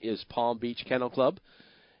 Second is Palm Beach Kennel Club.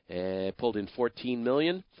 Pulled in $14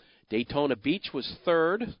 million. Daytona Beach was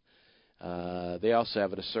third. They also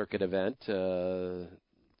have a circuit event.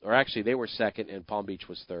 Or actually, they were second and Palm Beach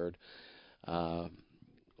was third. Or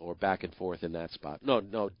back and forth in that spot.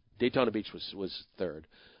 No, Daytona Beach was third.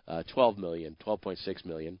 $12.6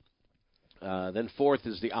 million. Then fourth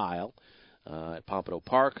is the Isle at Pompano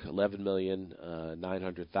Park,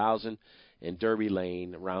 $11,900,000, and Derby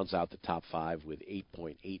Lane rounds out the top five with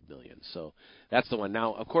 $8.8 million. So that's the one.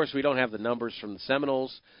 Now, of course, we don't have the numbers from the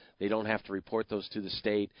Seminoles. They don't have to report those to the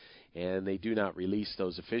state, and they do not release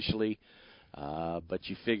those officially. But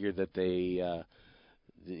you figure that the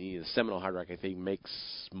Seminole Hard Rock, I think, makes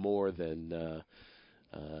more than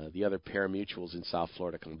the other pari-mutuels in South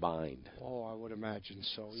Florida combined. Oh, I would imagine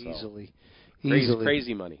so. Easily.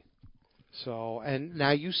 Crazy money. So, and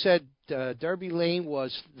now you said Derby Lane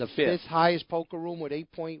was the fifth highest poker room with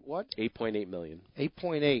 $8.8 million.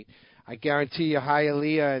 8.8. I guarantee you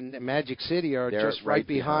Hialeah and Magic City are just right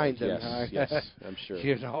behind them. Yes, I'm sure.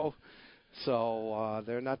 So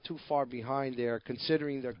they're not too far behind there.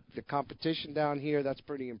 Considering the competition down here, that's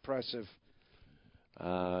pretty impressive.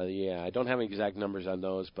 I don't have any exact numbers on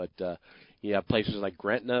those, but you have places like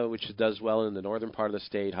Gretna, which does well in the northern part of the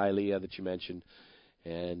state, Hialeah that you mentioned,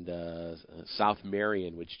 and South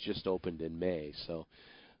Marion, which just opened in May. So,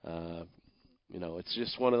 it's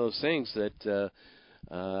just one of those things that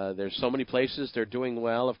there's so many places they're doing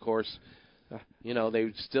well. Of course,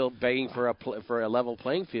 they're still begging for a level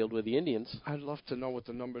playing field with the Indians. I'd love to know what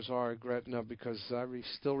the numbers are at Gretna, because I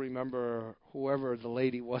still remember whoever the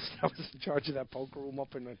lady was that was in charge of that poker room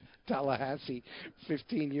up in Tallahassee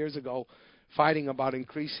 15 years ago, fighting about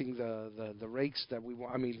increasing the rates that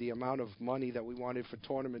the amount of money that we wanted for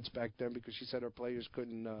tournaments back then, because she said her players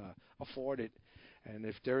couldn't afford it. And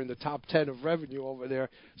if they're in the top 10 of revenue over there,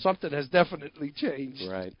 something has definitely changed.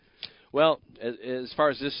 Right. Well, as far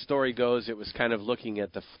as this story goes, it was kind of looking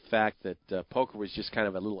at the fact that poker was just kind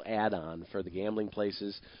of a little add-on for the gambling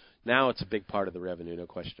places. Now it's a big part of the revenue, no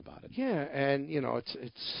question about it. Yeah, and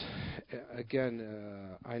it's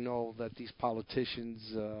again, I know that these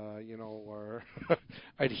politicians, are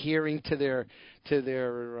adhering to their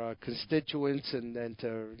constituents and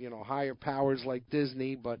to higher powers like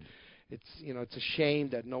Disney, but it's a shame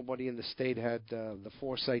that nobody in the state had the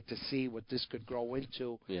foresight to see what this could grow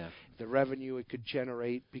into. Yeah. The revenue it could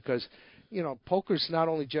generate, because poker's not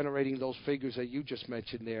only generating those figures that you just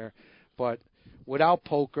mentioned there, but without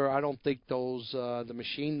poker, I don't think those the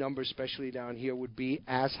machine numbers, especially down here, would be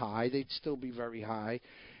as high. They'd still be very high,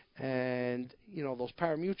 and those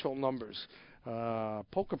pari-mutuel numbers.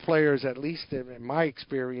 Poker players, at least in my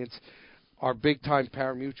experience, are big-time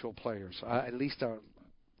pari-mutuel players. At least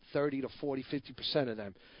 30 to 40, 50% of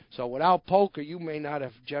them. So without poker, you may not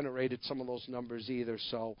have generated some of those numbers either.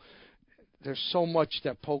 So there's so much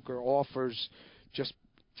that poker offers just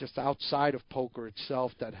outside of poker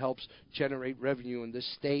itself that helps generate revenue in this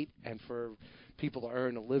state and for people to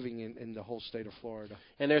earn a living in the whole state of Florida.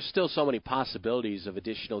 And there's still so many possibilities of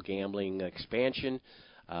additional gambling expansion.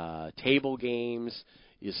 Table games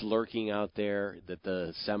is lurking out there that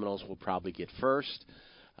the Seminoles will probably get first.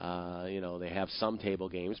 They have some table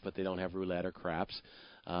games, but they don't have roulette or craps.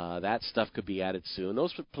 That stuff could be added soon.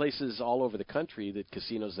 Those places all over the country, the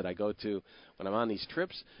casinos that I go to when I'm on these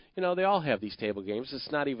trips, they all have these table games.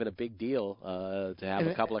 It's not even a big deal to have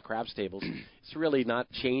a couple of craps tables. It's really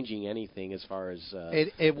not changing anything as far as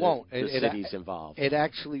it won't. The cities involved. It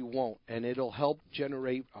actually won't, and it'll help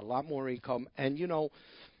generate a lot more income. And,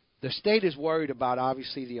 the state is worried about,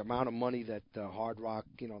 obviously, the amount of money that Hard Rock,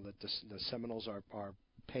 that the Seminoles are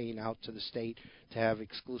paying out to the state to have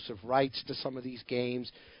exclusive rights to some of these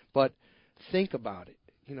games. But think about it.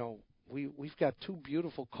 We've got two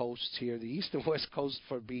beautiful coasts here, the East and West Coast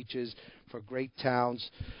for beaches, for great towns.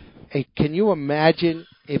 Hey, can you imagine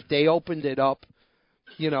if they opened it up,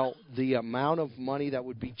 the amount of money that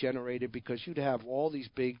would be generated, because you'd have all these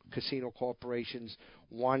big casino corporations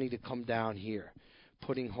wanting to come down here,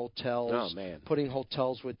 putting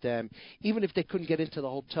hotels with them, even if they couldn't get into the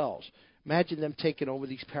hotels. Imagine them taking over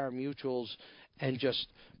these pari-mutuels and just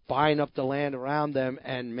buying up the land around them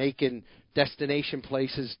and making destination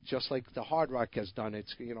places just like the Hard Rock has done.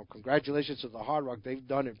 It's congratulations to the Hard Rock. They've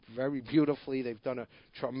done it very beautifully. They've done a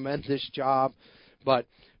tremendous job. But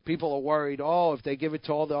people are worried, if they give it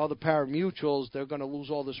to all the other pari-mutuels, they're going to lose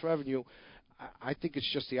all this revenue. I think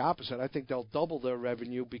it's just the opposite. I think they'll double their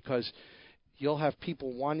revenue, because you'll have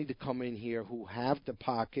people wanting to come in here who have the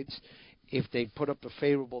pockets. If they put up a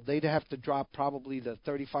favorable, they'd have to drop probably the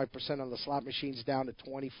 35% on the slot machines down to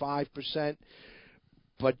 25%.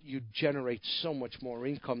 But you'd generate so much more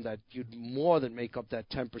income that you'd more than make up that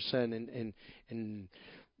 10% in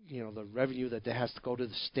the revenue that there has to go to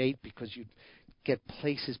the state, because you'd get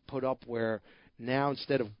places put up where now,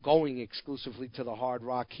 instead of going exclusively to the Hard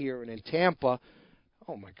Rock here and in Tampa,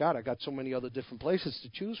 oh my God, I got so many other different places to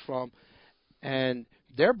choose from, and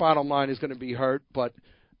their bottom line is going to be hurt, but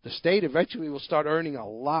the state eventually will start earning a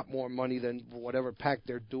lot more money than whatever pack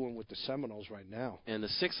they're doing with the Seminoles right now. And the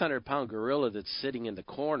 600-pound gorilla that's sitting in the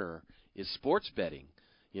corner is sports betting.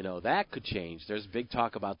 That could change. There's big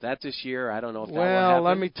talk about that this year. I don't know if that will happen. Well,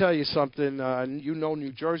 let me tell you something.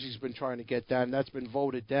 New Jersey's been trying to get that, and that's been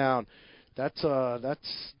voted down. That's I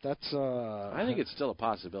think it's still a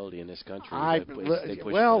possibility in this country.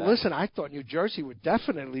 Listen, I thought New Jersey would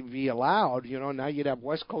definitely be allowed. Now you'd have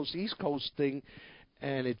West Coast, East Coast thing.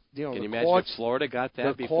 And can you imagine if Florida got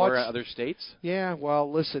that before other states? Yeah,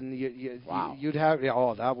 well, listen, you'd have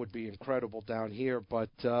that would be incredible down here. But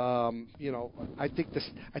I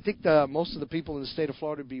think most of the people in the state of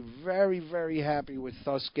Florida would be very, very happy with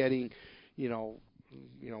us getting,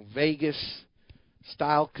 Vegas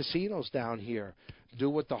style casinos down here. Do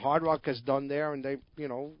what the Hard Rock has done there, and they,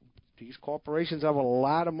 these corporations have a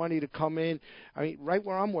lot of money to come in. I mean, right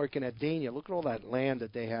where I'm working at Dania, look at all that land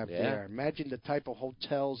that they have there. Imagine the type of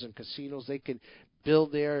hotels and casinos they can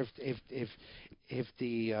build there if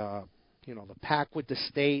the the pact with the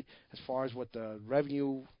state, as far as what the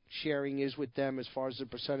revenue sharing is with them, as far as the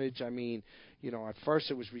percentage. I mean, at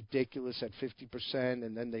first it was ridiculous at 50%,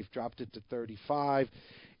 and then they've dropped it to 35%.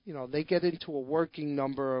 They get into a working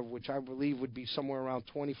number, which I believe would be somewhere around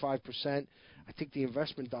 25%. I think the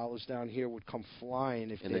investment dollars down here would come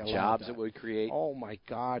flying if they allowed that. And the jobs it would create. Oh, my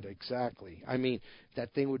God, exactly. I mean,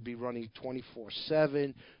 that thing would be running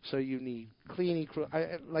 24/7, so you need cleaning crew.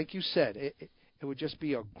 Like you said, it would just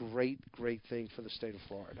be a great, great thing for the state of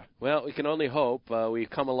Florida. Well, we can only hope. We've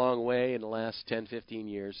come a long way in the last 10, 15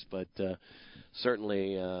 years, but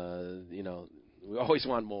certainly, we always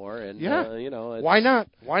want more, and why not?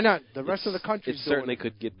 Why not? The rest of the country certainly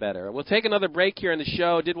could get better. We'll take another break here in the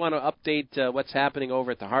show. Did want to update what's happening over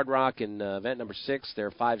at the Hard Rock in event number 6. Their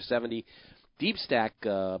 570 Deep Stack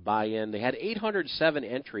buy-in. They had 807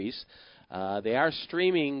 entries. They are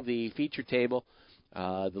streaming the feature table.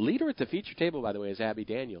 The leader at the feature table, by the way, is Abby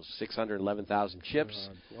Daniels, 611,000 chips.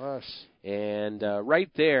 Bless. And right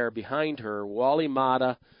there behind her, Wally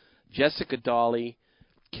Mata, Jessica Dawley,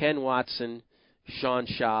 Ken Watson, Sean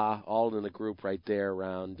Shaw, all in the group right there,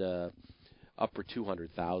 around upper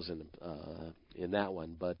 200,000 in that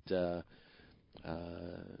one. But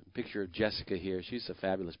picture of Jessica here. She's a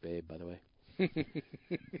fabulous babe, by the way.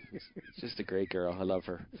 Just a great girl. I love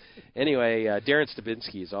her. Anyway, Darren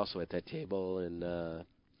Stabinsky is also at that table, and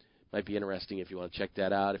might be interesting if you want to check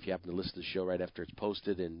that out, if you happen to listen to the show right after it's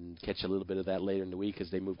posted and catch a little bit of that later in the week as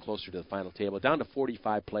they move closer to the final table. Down to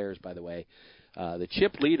 45 players, by the way. The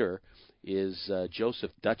chip leader is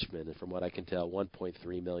Joseph Dutchman, and from what I can tell,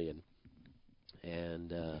 $1.3 million.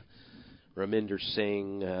 And Raminder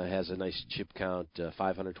Singh has a nice chip count,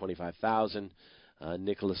 525,000.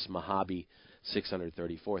 Nicholas Mahabi,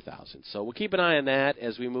 634,000. So we'll keep an eye on that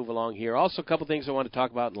as we move along here. Also, a couple things I want to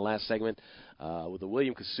talk about in the last segment with the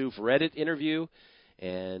William Kassouf Reddit interview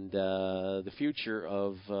and the future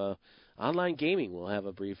of online gaming. We'll have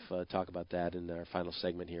a brief talk about that in our final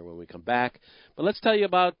segment here when we come back. But let's tell you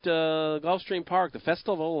about Gulfstream Park. The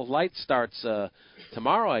Festival of Lights starts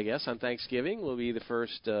tomorrow, I guess, on Thanksgiving. Will be the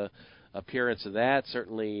first appearance of that.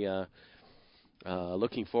 Certainly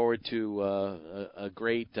looking forward to a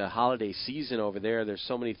great holiday season over there. There's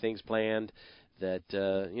so many things planned that,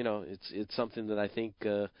 it's something that I think,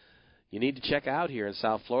 you need to check out here in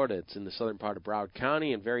South Florida. It's in the southern part of Broward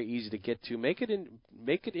County and very easy to get to. Make it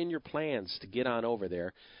in your plans to get on over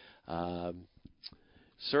there.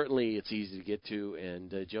 Certainly, it's easy to get to.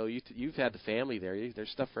 And Joe, you've had the family there.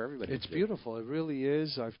 There's stuff for everybody. It's beautiful. It really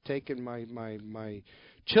is. I've taken my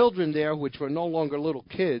children there, which were no longer little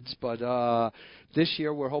kids, but this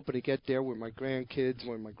year we're hoping to get there with my grandkids,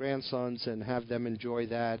 with my grandsons, and have them enjoy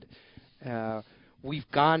that. We've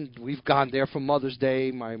gone there for Mother's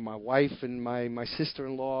Day. My wife and my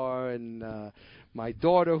sister-in-law and my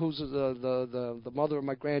daughter, who's the mother of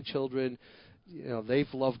my grandchildren. You know, they've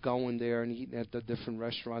loved going there and eating at the different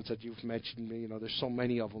restaurants that you've mentioned. You know, there's so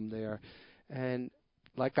many of them there, and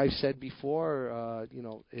like I said before, you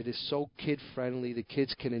know, it is so kid-friendly. The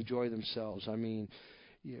kids can enjoy themselves. I mean,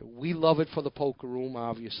 you know, we love it for the poker room,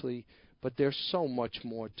 obviously, but there's so much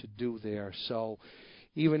more to do there. So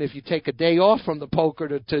even if you take a day off from the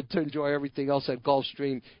poker to enjoy everything else at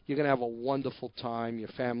Gulfstream, you're going to have a wonderful time. Your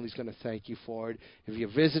family's going to thank you for it. If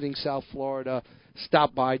you're visiting South Florida,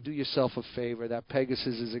 stop by, do yourself a favor. That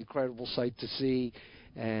Pegasus is an incredible sight to see.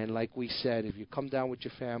 And like we said, if you come down with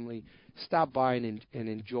your family, stop by and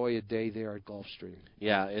enjoy a day there at Gulfstream.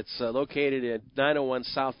 Yeah, it's located at 901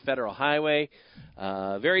 South Federal Highway.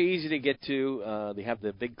 Very easy to get to. They have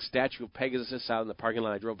the big statue of Pegasus out in the parking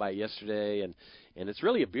lot. I drove by yesterday, and it's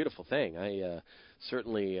really a beautiful thing. I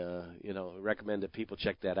certainly recommend that people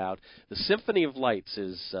check that out. The Symphony of Lights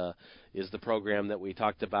is the program that we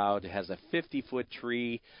talked about. It has a 50-foot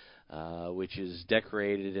tree, which is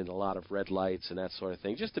decorated in a lot of red lights and that sort of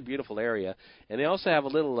thing. Just a beautiful area. And they also have a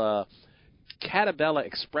little Catabella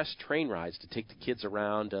Express train rides to take the kids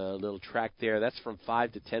around, a little track there. That's from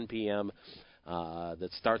 5 to 10 p.m. That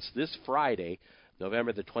starts this Friday,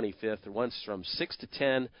 November the 25th. It runs from 6 to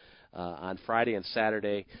 10 on Friday and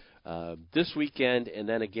Saturday this weekend, and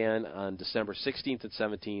then again on December 16th and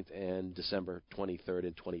 17th and December 23rd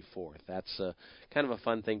and 24th. That's kind of a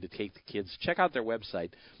fun thing to take the kids. Check out their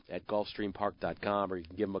website at GulfstreamPark.com, or you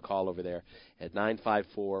can give them a call over there at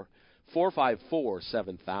 954-454-7000.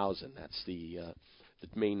 That's the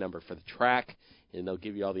main number for the track, and they'll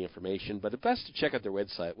give you all the information. But it's best to check out their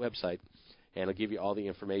website, and it'll give you all the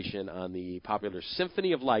information on the popular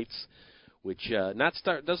Symphony of Lights, which does not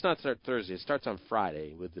start Thursday. It starts on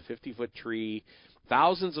Friday with the 50-foot tree,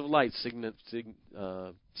 thousands of lights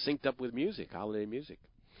synced up with music, holiday music.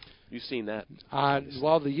 You've seen that.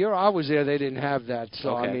 Well, the year I was there, they didn't have that.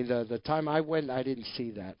 So, okay. I mean, the time I went, I didn't see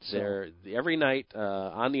that. So. They're every night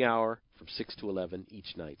on the hour from 6 to 11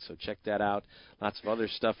 each night. So check that out. Lots of other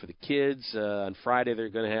stuff for the kids. On Friday, they're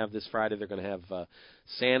going to have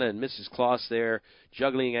Santa and Mrs. Claus there,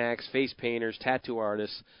 juggling acts, face painters, tattoo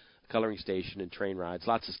artists, coloring station, and train rides.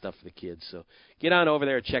 Lots of stuff for the kids. So get on over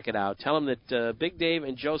there and check it out. Tell them that Big Dave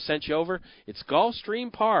and Joe sent you over. It's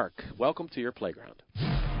Gulfstream Park. Welcome to your playground.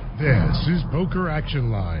 This is Poker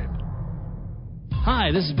Action Line.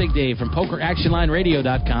 Hi, this is Big Dave from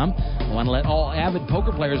PokerActionLineRadio.com. I want to let all avid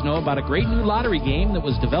poker players know about a great new lottery game that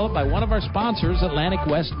was developed by one of our sponsors, Atlantic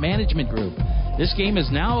West Management Group. This game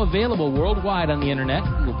is now available worldwide on the Internet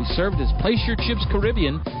and will be served as Place Your Chips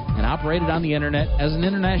Caribbean and operated on the Internet as an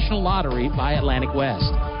international lottery by Atlantic West.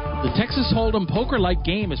 The Texas Hold'em poker-like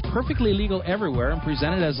game is perfectly legal everywhere and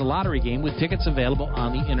presented as a lottery game with tickets available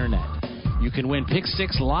on the Internet. You can win Pick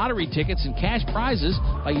 6 lottery tickets and cash prizes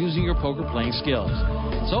by using your poker playing skills.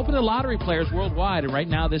 It's open to lottery players worldwide, and right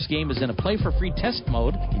now this game is in a play-for-free test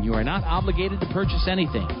mode, and you are not obligated to purchase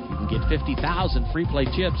anything. You can get 50,000 free play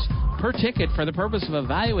chips per ticket for the purpose of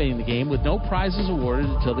evaluating the game with no prizes awarded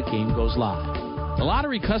until the game goes live. The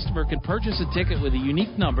lottery customer can purchase a ticket with a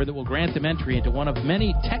unique number that will grant them entry into one of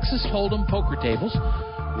many Texas Hold'em poker tables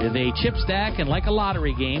with a chip stack, and like a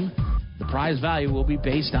lottery game, the prize value will be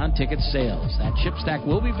based on ticket sales. That chip stack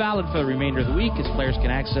will be valid for the remainder of the week, as players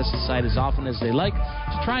can access the site as often as they like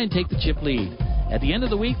to try and take the chip lead. At the end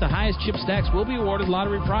of the week, the highest chip stacks will be awarded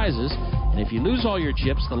lottery prizes, and if you lose all your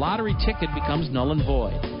chips, the lottery ticket becomes null and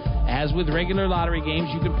void. As with regular lottery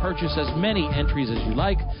games, you can purchase as many entries as you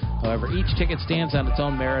like. However, each ticket stands on its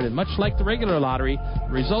own merit, and much like the regular lottery,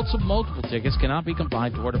 the results of multiple tickets cannot be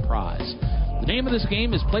combined toward a prize. The name of this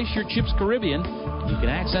game is Place Your Chips Caribbean. You can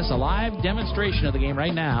access a live demonstration of the game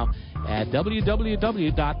right now at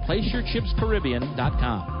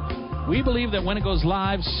www.placeyourchipscaribbean.com. We believe that when it goes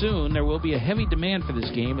live soon, there will be a heavy demand for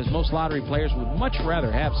this game, as most lottery players would much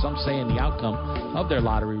rather have some say in the outcome of their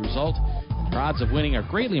lottery result. And their odds of winning are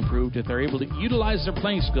greatly improved if they're able to utilize their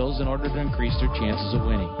playing skills in order to increase their chances of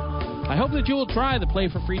winning. I hope that you will try the Play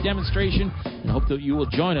for Free demonstration, and hope that you will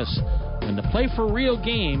join us when the Play for Real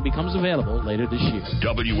game becomes available later this year.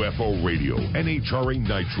 WFO Radio NHRA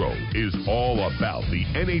Nitro is all about the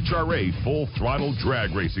NHRA Full Throttle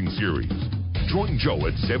Drag Racing Series. Join Joe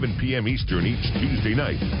at 7 p.m. Eastern each Tuesday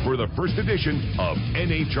night for the first edition of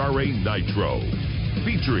NHRA Nitro,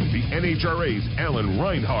 featuring the NHRA's Alan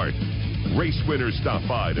Reinhart. Race winners stop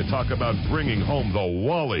by to talk about bringing home the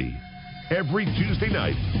Wally. Every Tuesday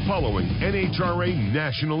night following NHRA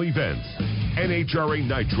national events. NHRA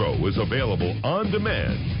Nitro is available on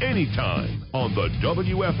demand anytime on the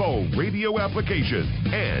WFO radio application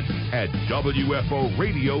and at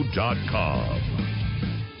WFOradio.com.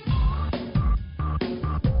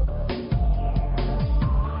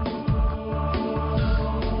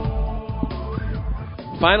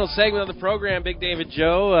 Final segment of the program, Big David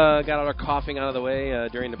Joe. Got all our coughing out of the way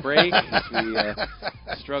during the break as we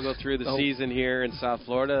struggle through the season here in South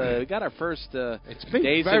Florida. We got our first days in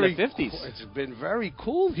the 50s. It's been very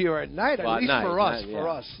cool here at night, at least for us.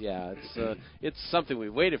 Yeah, it's something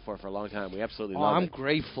we waited for a long time. We absolutely love it. I'm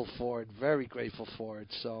grateful for it, very grateful for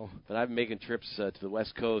it. But I've been making trips to the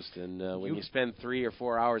West Coast, and when you spend 3 or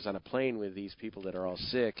 4 hours on a plane with these people that are all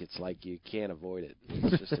sick, it's like you can't avoid it.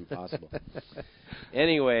 It's just impossible.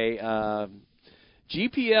 Anyway,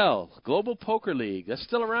 GPL, Global Poker League, that's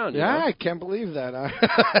still around. Yeah, you know? I can't believe that.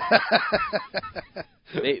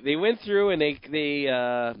 They went through and they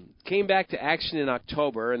came back to action in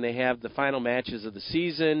October, and they have the final matches of the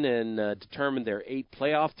season and determined their 8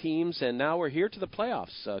 playoff teams. And now we're here to the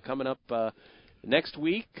playoffs coming up next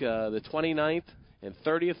week, the 29th and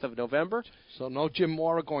 30th of November. So no Jim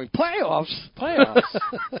Mora going, playoffs? Playoffs?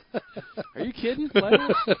 Are you kidding?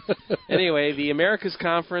 Playoffs? Anyway, the Americas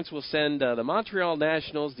Conference will send the Montreal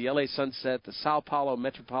Nationals, the LA Sunset, the Sao Paulo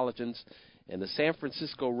Metropolitans, and the San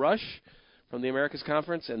Francisco Rush from the Americas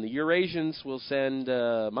Conference. And the Eurasians will send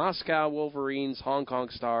Moscow Wolverines, Hong Kong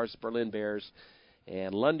Stars, Berlin Bears,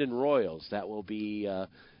 and London Royals. That will be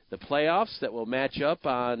the playoffs that will match up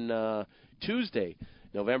on Tuesday,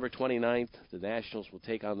 November 29th. The Nationals will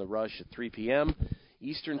take on the Rush at 3 p.m.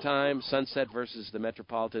 Eastern Time. Sunset versus the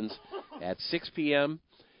Metropolitans at 6 p.m.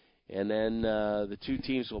 And then the two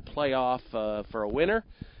teams will play off for a winner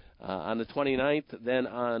on the 29th. Then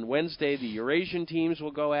on Wednesday, the Eurasian teams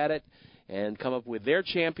will go at it and come up with their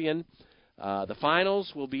champion. The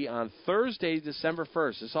finals will be on Thursday, December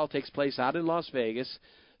 1st. This all takes place out in Las Vegas.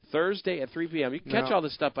 Thursday at 3 p.m. You can catch all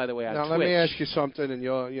this stuff, by the way, on Twitch. Now, let me ask you something, and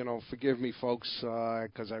forgive me, folks,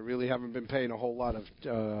 because I really haven't been paying a whole lot of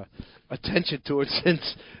attention to it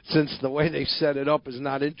since the way they set it up is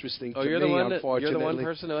not interesting to me, unfortunately. You're the one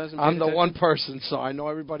person who hasn't paid I'm the attention? one person, so I know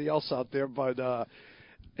everybody else out there, but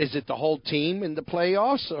is it the whole team in the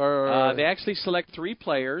playoffs? Or they actually select 3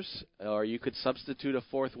 players, or you could substitute a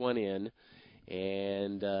 4th one in,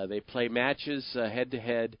 and they play matches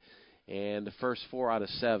head-to-head. And the first 4 out of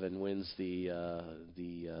 7 wins the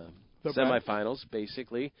semifinals,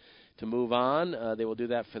 basically, to move on. They will do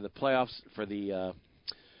that for the playoffs, for the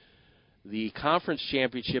conference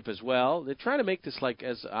championship as well. They're trying to make this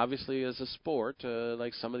obviously as a sport,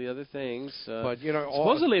 like some of the other things. But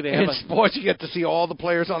supposedly they have in sports you get to see all the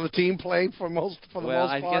players on the team play for the most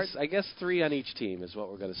part. I guess 3 on each team is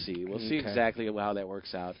what we're going to see. We'll see exactly how that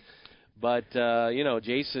works out. But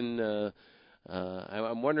Jason.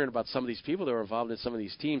 I'm wondering about some of these people that were involved in some of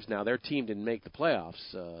these teams. Now, their team didn't make the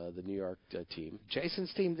playoffs, the New York team.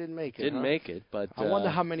 Jason's team didn't make it. Didn't make it, but I wonder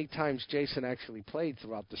how many times Jason actually played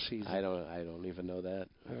throughout the season. I don't even know that.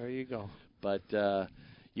 There you go. But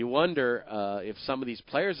you wonder if some of these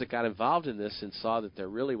players that got involved in this and saw that there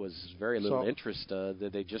really was very little interest,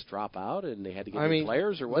 did they just drop out and they had to get new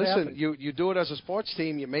players, or what happened? You do it as a sports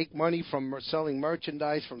team. You make money from selling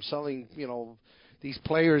merchandise, from selling, these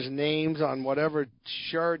players' names on whatever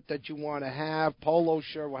shirt that you want to have, polo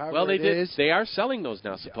shirt, however it is. They are selling those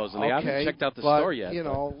now, supposedly. Okay, I haven't checked out the store yet.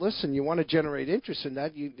 Listen, you want to generate interest in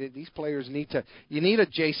that. These players need to. You need a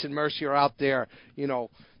Jason Mercier out there,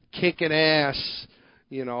 kicking ass.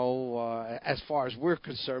 As far as we're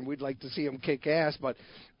concerned, we'd like to see him kick ass, but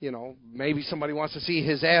maybe somebody wants to see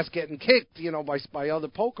his ass getting kicked, by other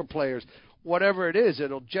poker players. Whatever it is,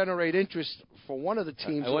 it'll generate interest for one of the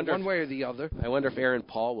teams one way or the other. I wonder if Aaron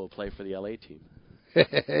Paul will play for the LA team.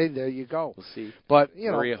 Hey, there you go. We'll see. But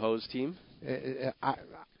Maria Ho's team.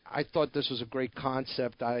 I thought this was a great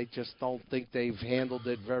concept. I just don't think they've handled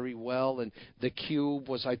it very well. And the Cube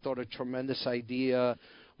was, I thought, a tremendous idea.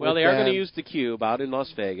 Well, they are going to use the Cube out in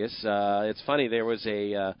Las Vegas. It's funny. There was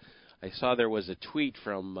I saw there was a tweet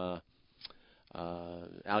from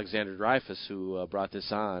Alexander Dreyfus who brought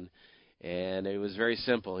this on. And it was very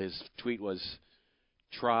simple. His tweet was,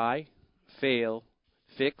 try, fail,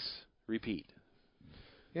 fix, repeat.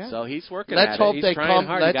 Yeah. So he's working let's at hope it. He's they trying come.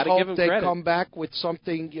 hard. Let's you hope give him they credit. come back with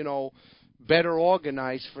something, better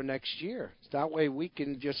organized for next year. That way we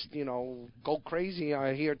can just, go crazy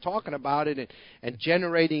here talking about it and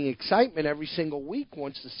generating excitement every single week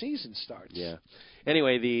once the season starts. Yeah.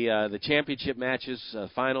 Anyway, the championship matches,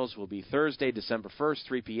 finals, will be Thursday, December 1st,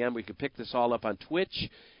 3 p.m. We can pick this all up on Twitch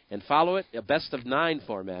and follow it. A best-of-9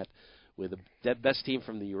 format with the best team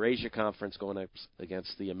from the Eurasia Conference going up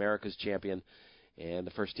against the America's champion, and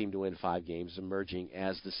the first team to win 5 games emerging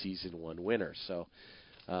as the Season 1 winner. So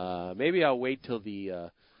maybe I'll wait till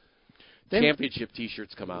the championship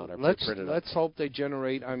T-shirts come out. Let's hope they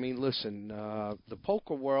generate. I mean, listen, the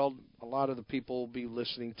poker world, a lot of the people will be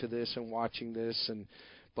listening to this and watching this,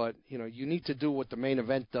 but you need to do what the Main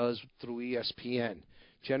Event does through ESPN.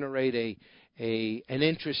 Generate an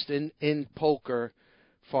interest in poker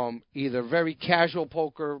from either very casual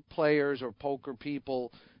poker players or poker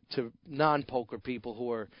people to non-poker people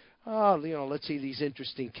who are, let's see these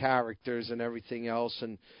interesting characters and everything else,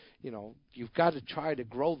 and you've got to try to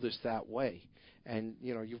grow this that way. And,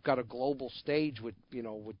 you've got a global stage with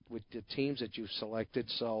the teams that you've selected.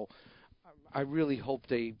 So I really hope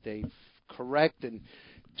they correct and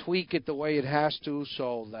tweak it the way it has to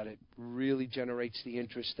so that it really generates the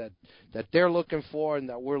interest that they're looking for and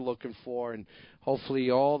that we're looking for. And hopefully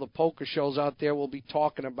all the poker shows out there will be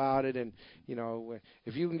talking about it. And,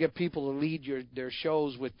 if you can get people to lead their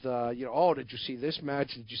shows with, did you see this match?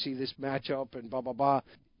 Did you see this matchup? And blah, blah, blah.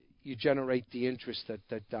 You generate the interest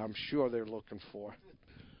that I'm sure they're looking for.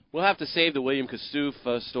 We'll have to save the William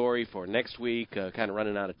Kassouf story for next week, kind of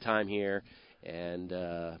running out of time here, and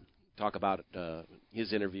talk about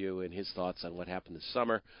his interview and his thoughts on what happened this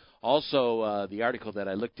summer. Also, the article that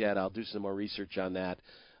I looked at, I'll do some more research on that,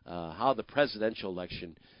 how the presidential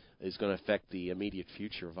election is going to affect the immediate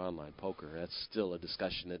future of online poker. That's still a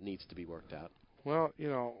discussion that needs to be worked out. Well,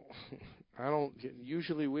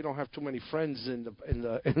 usually we don't have too many friends in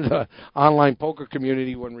the online poker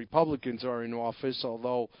community when Republicans are in office,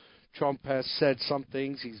 although Trump has said some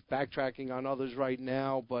things. He's backtracking on others right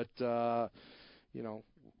now, but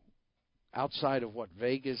outside of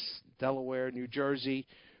Vegas, Delaware, New Jersey,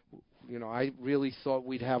 I really thought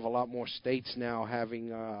we'd have a lot more states now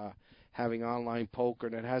having online poker,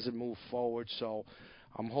 and it hasn't moved forward. So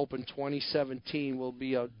I'm hoping 2017 will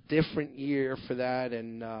be a different year for that,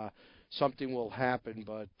 and something will happen.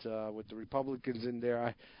 But with the Republicans in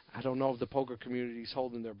there, I don't know if the poker community is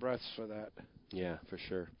holding their breaths for that. Yeah, for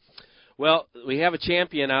sure. Well, we have a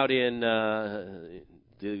champion out in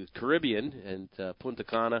the Caribbean and Punta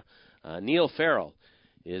Cana. Neil Farrell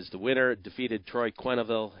is the winner, defeated Troy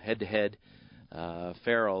Quenneville head-to-head.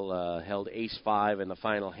 Farrell held ace-5 in the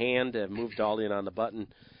final hand, moved all in on the button,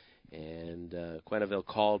 and Quenneville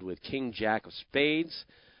called with king-jack of spades.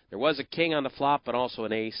 There was a king on the flop, but also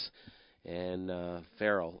an ace, and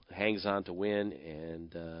Farrell hangs on to win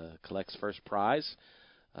and collects first prize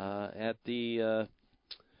at the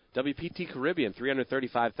WPT Caribbean,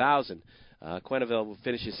 $335,000. Quenneville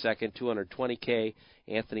finishes second, $220K.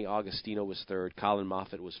 Anthony Augustino was third. Colin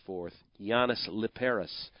Moffat was fourth. Giannis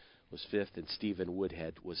Liparis was fifth, and Stephen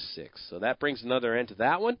Woodhead was sixth. So that brings another end to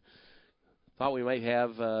that one. Thought we might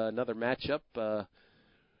have another matchup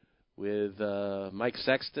with Mike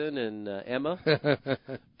Sexton and Emma,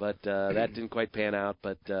 but that didn't quite pan out.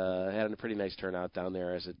 But had a pretty nice turnout down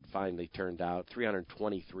there, as it finally turned out.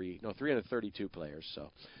 332 players. So.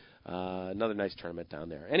 Another nice tournament down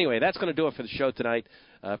there. Anyway, that's going to do it for the show tonight.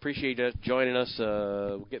 Appreciate you joining us.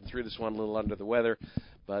 We're getting through this one a little under the weather,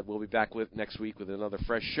 but we'll be back next week with another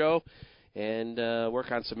fresh show and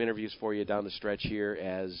work on some interviews for you down the stretch here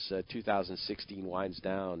as 2016 winds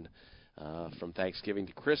down. From Thanksgiving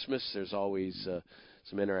to Christmas, there's always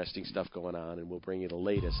some interesting stuff going on, and we'll bring you the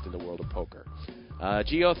latest in the world of poker.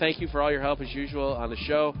 Gio, thank you for all your help as usual on the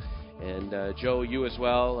show. And, Joe, you as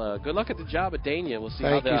well. Good luck at the job at Dania. We'll see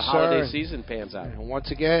how the holiday season pans out. And once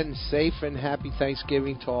again, safe and happy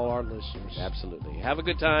Thanksgiving to all our listeners. Absolutely. Have a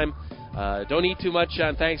good time. Don't eat too much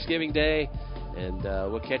on Thanksgiving Day. And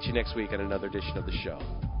we'll catch you next week on another edition of the show.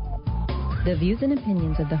 The views and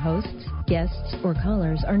opinions of the hosts, guests, or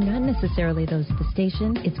callers are not necessarily those of the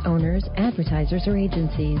station, its owners, advertisers, or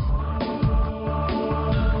agencies.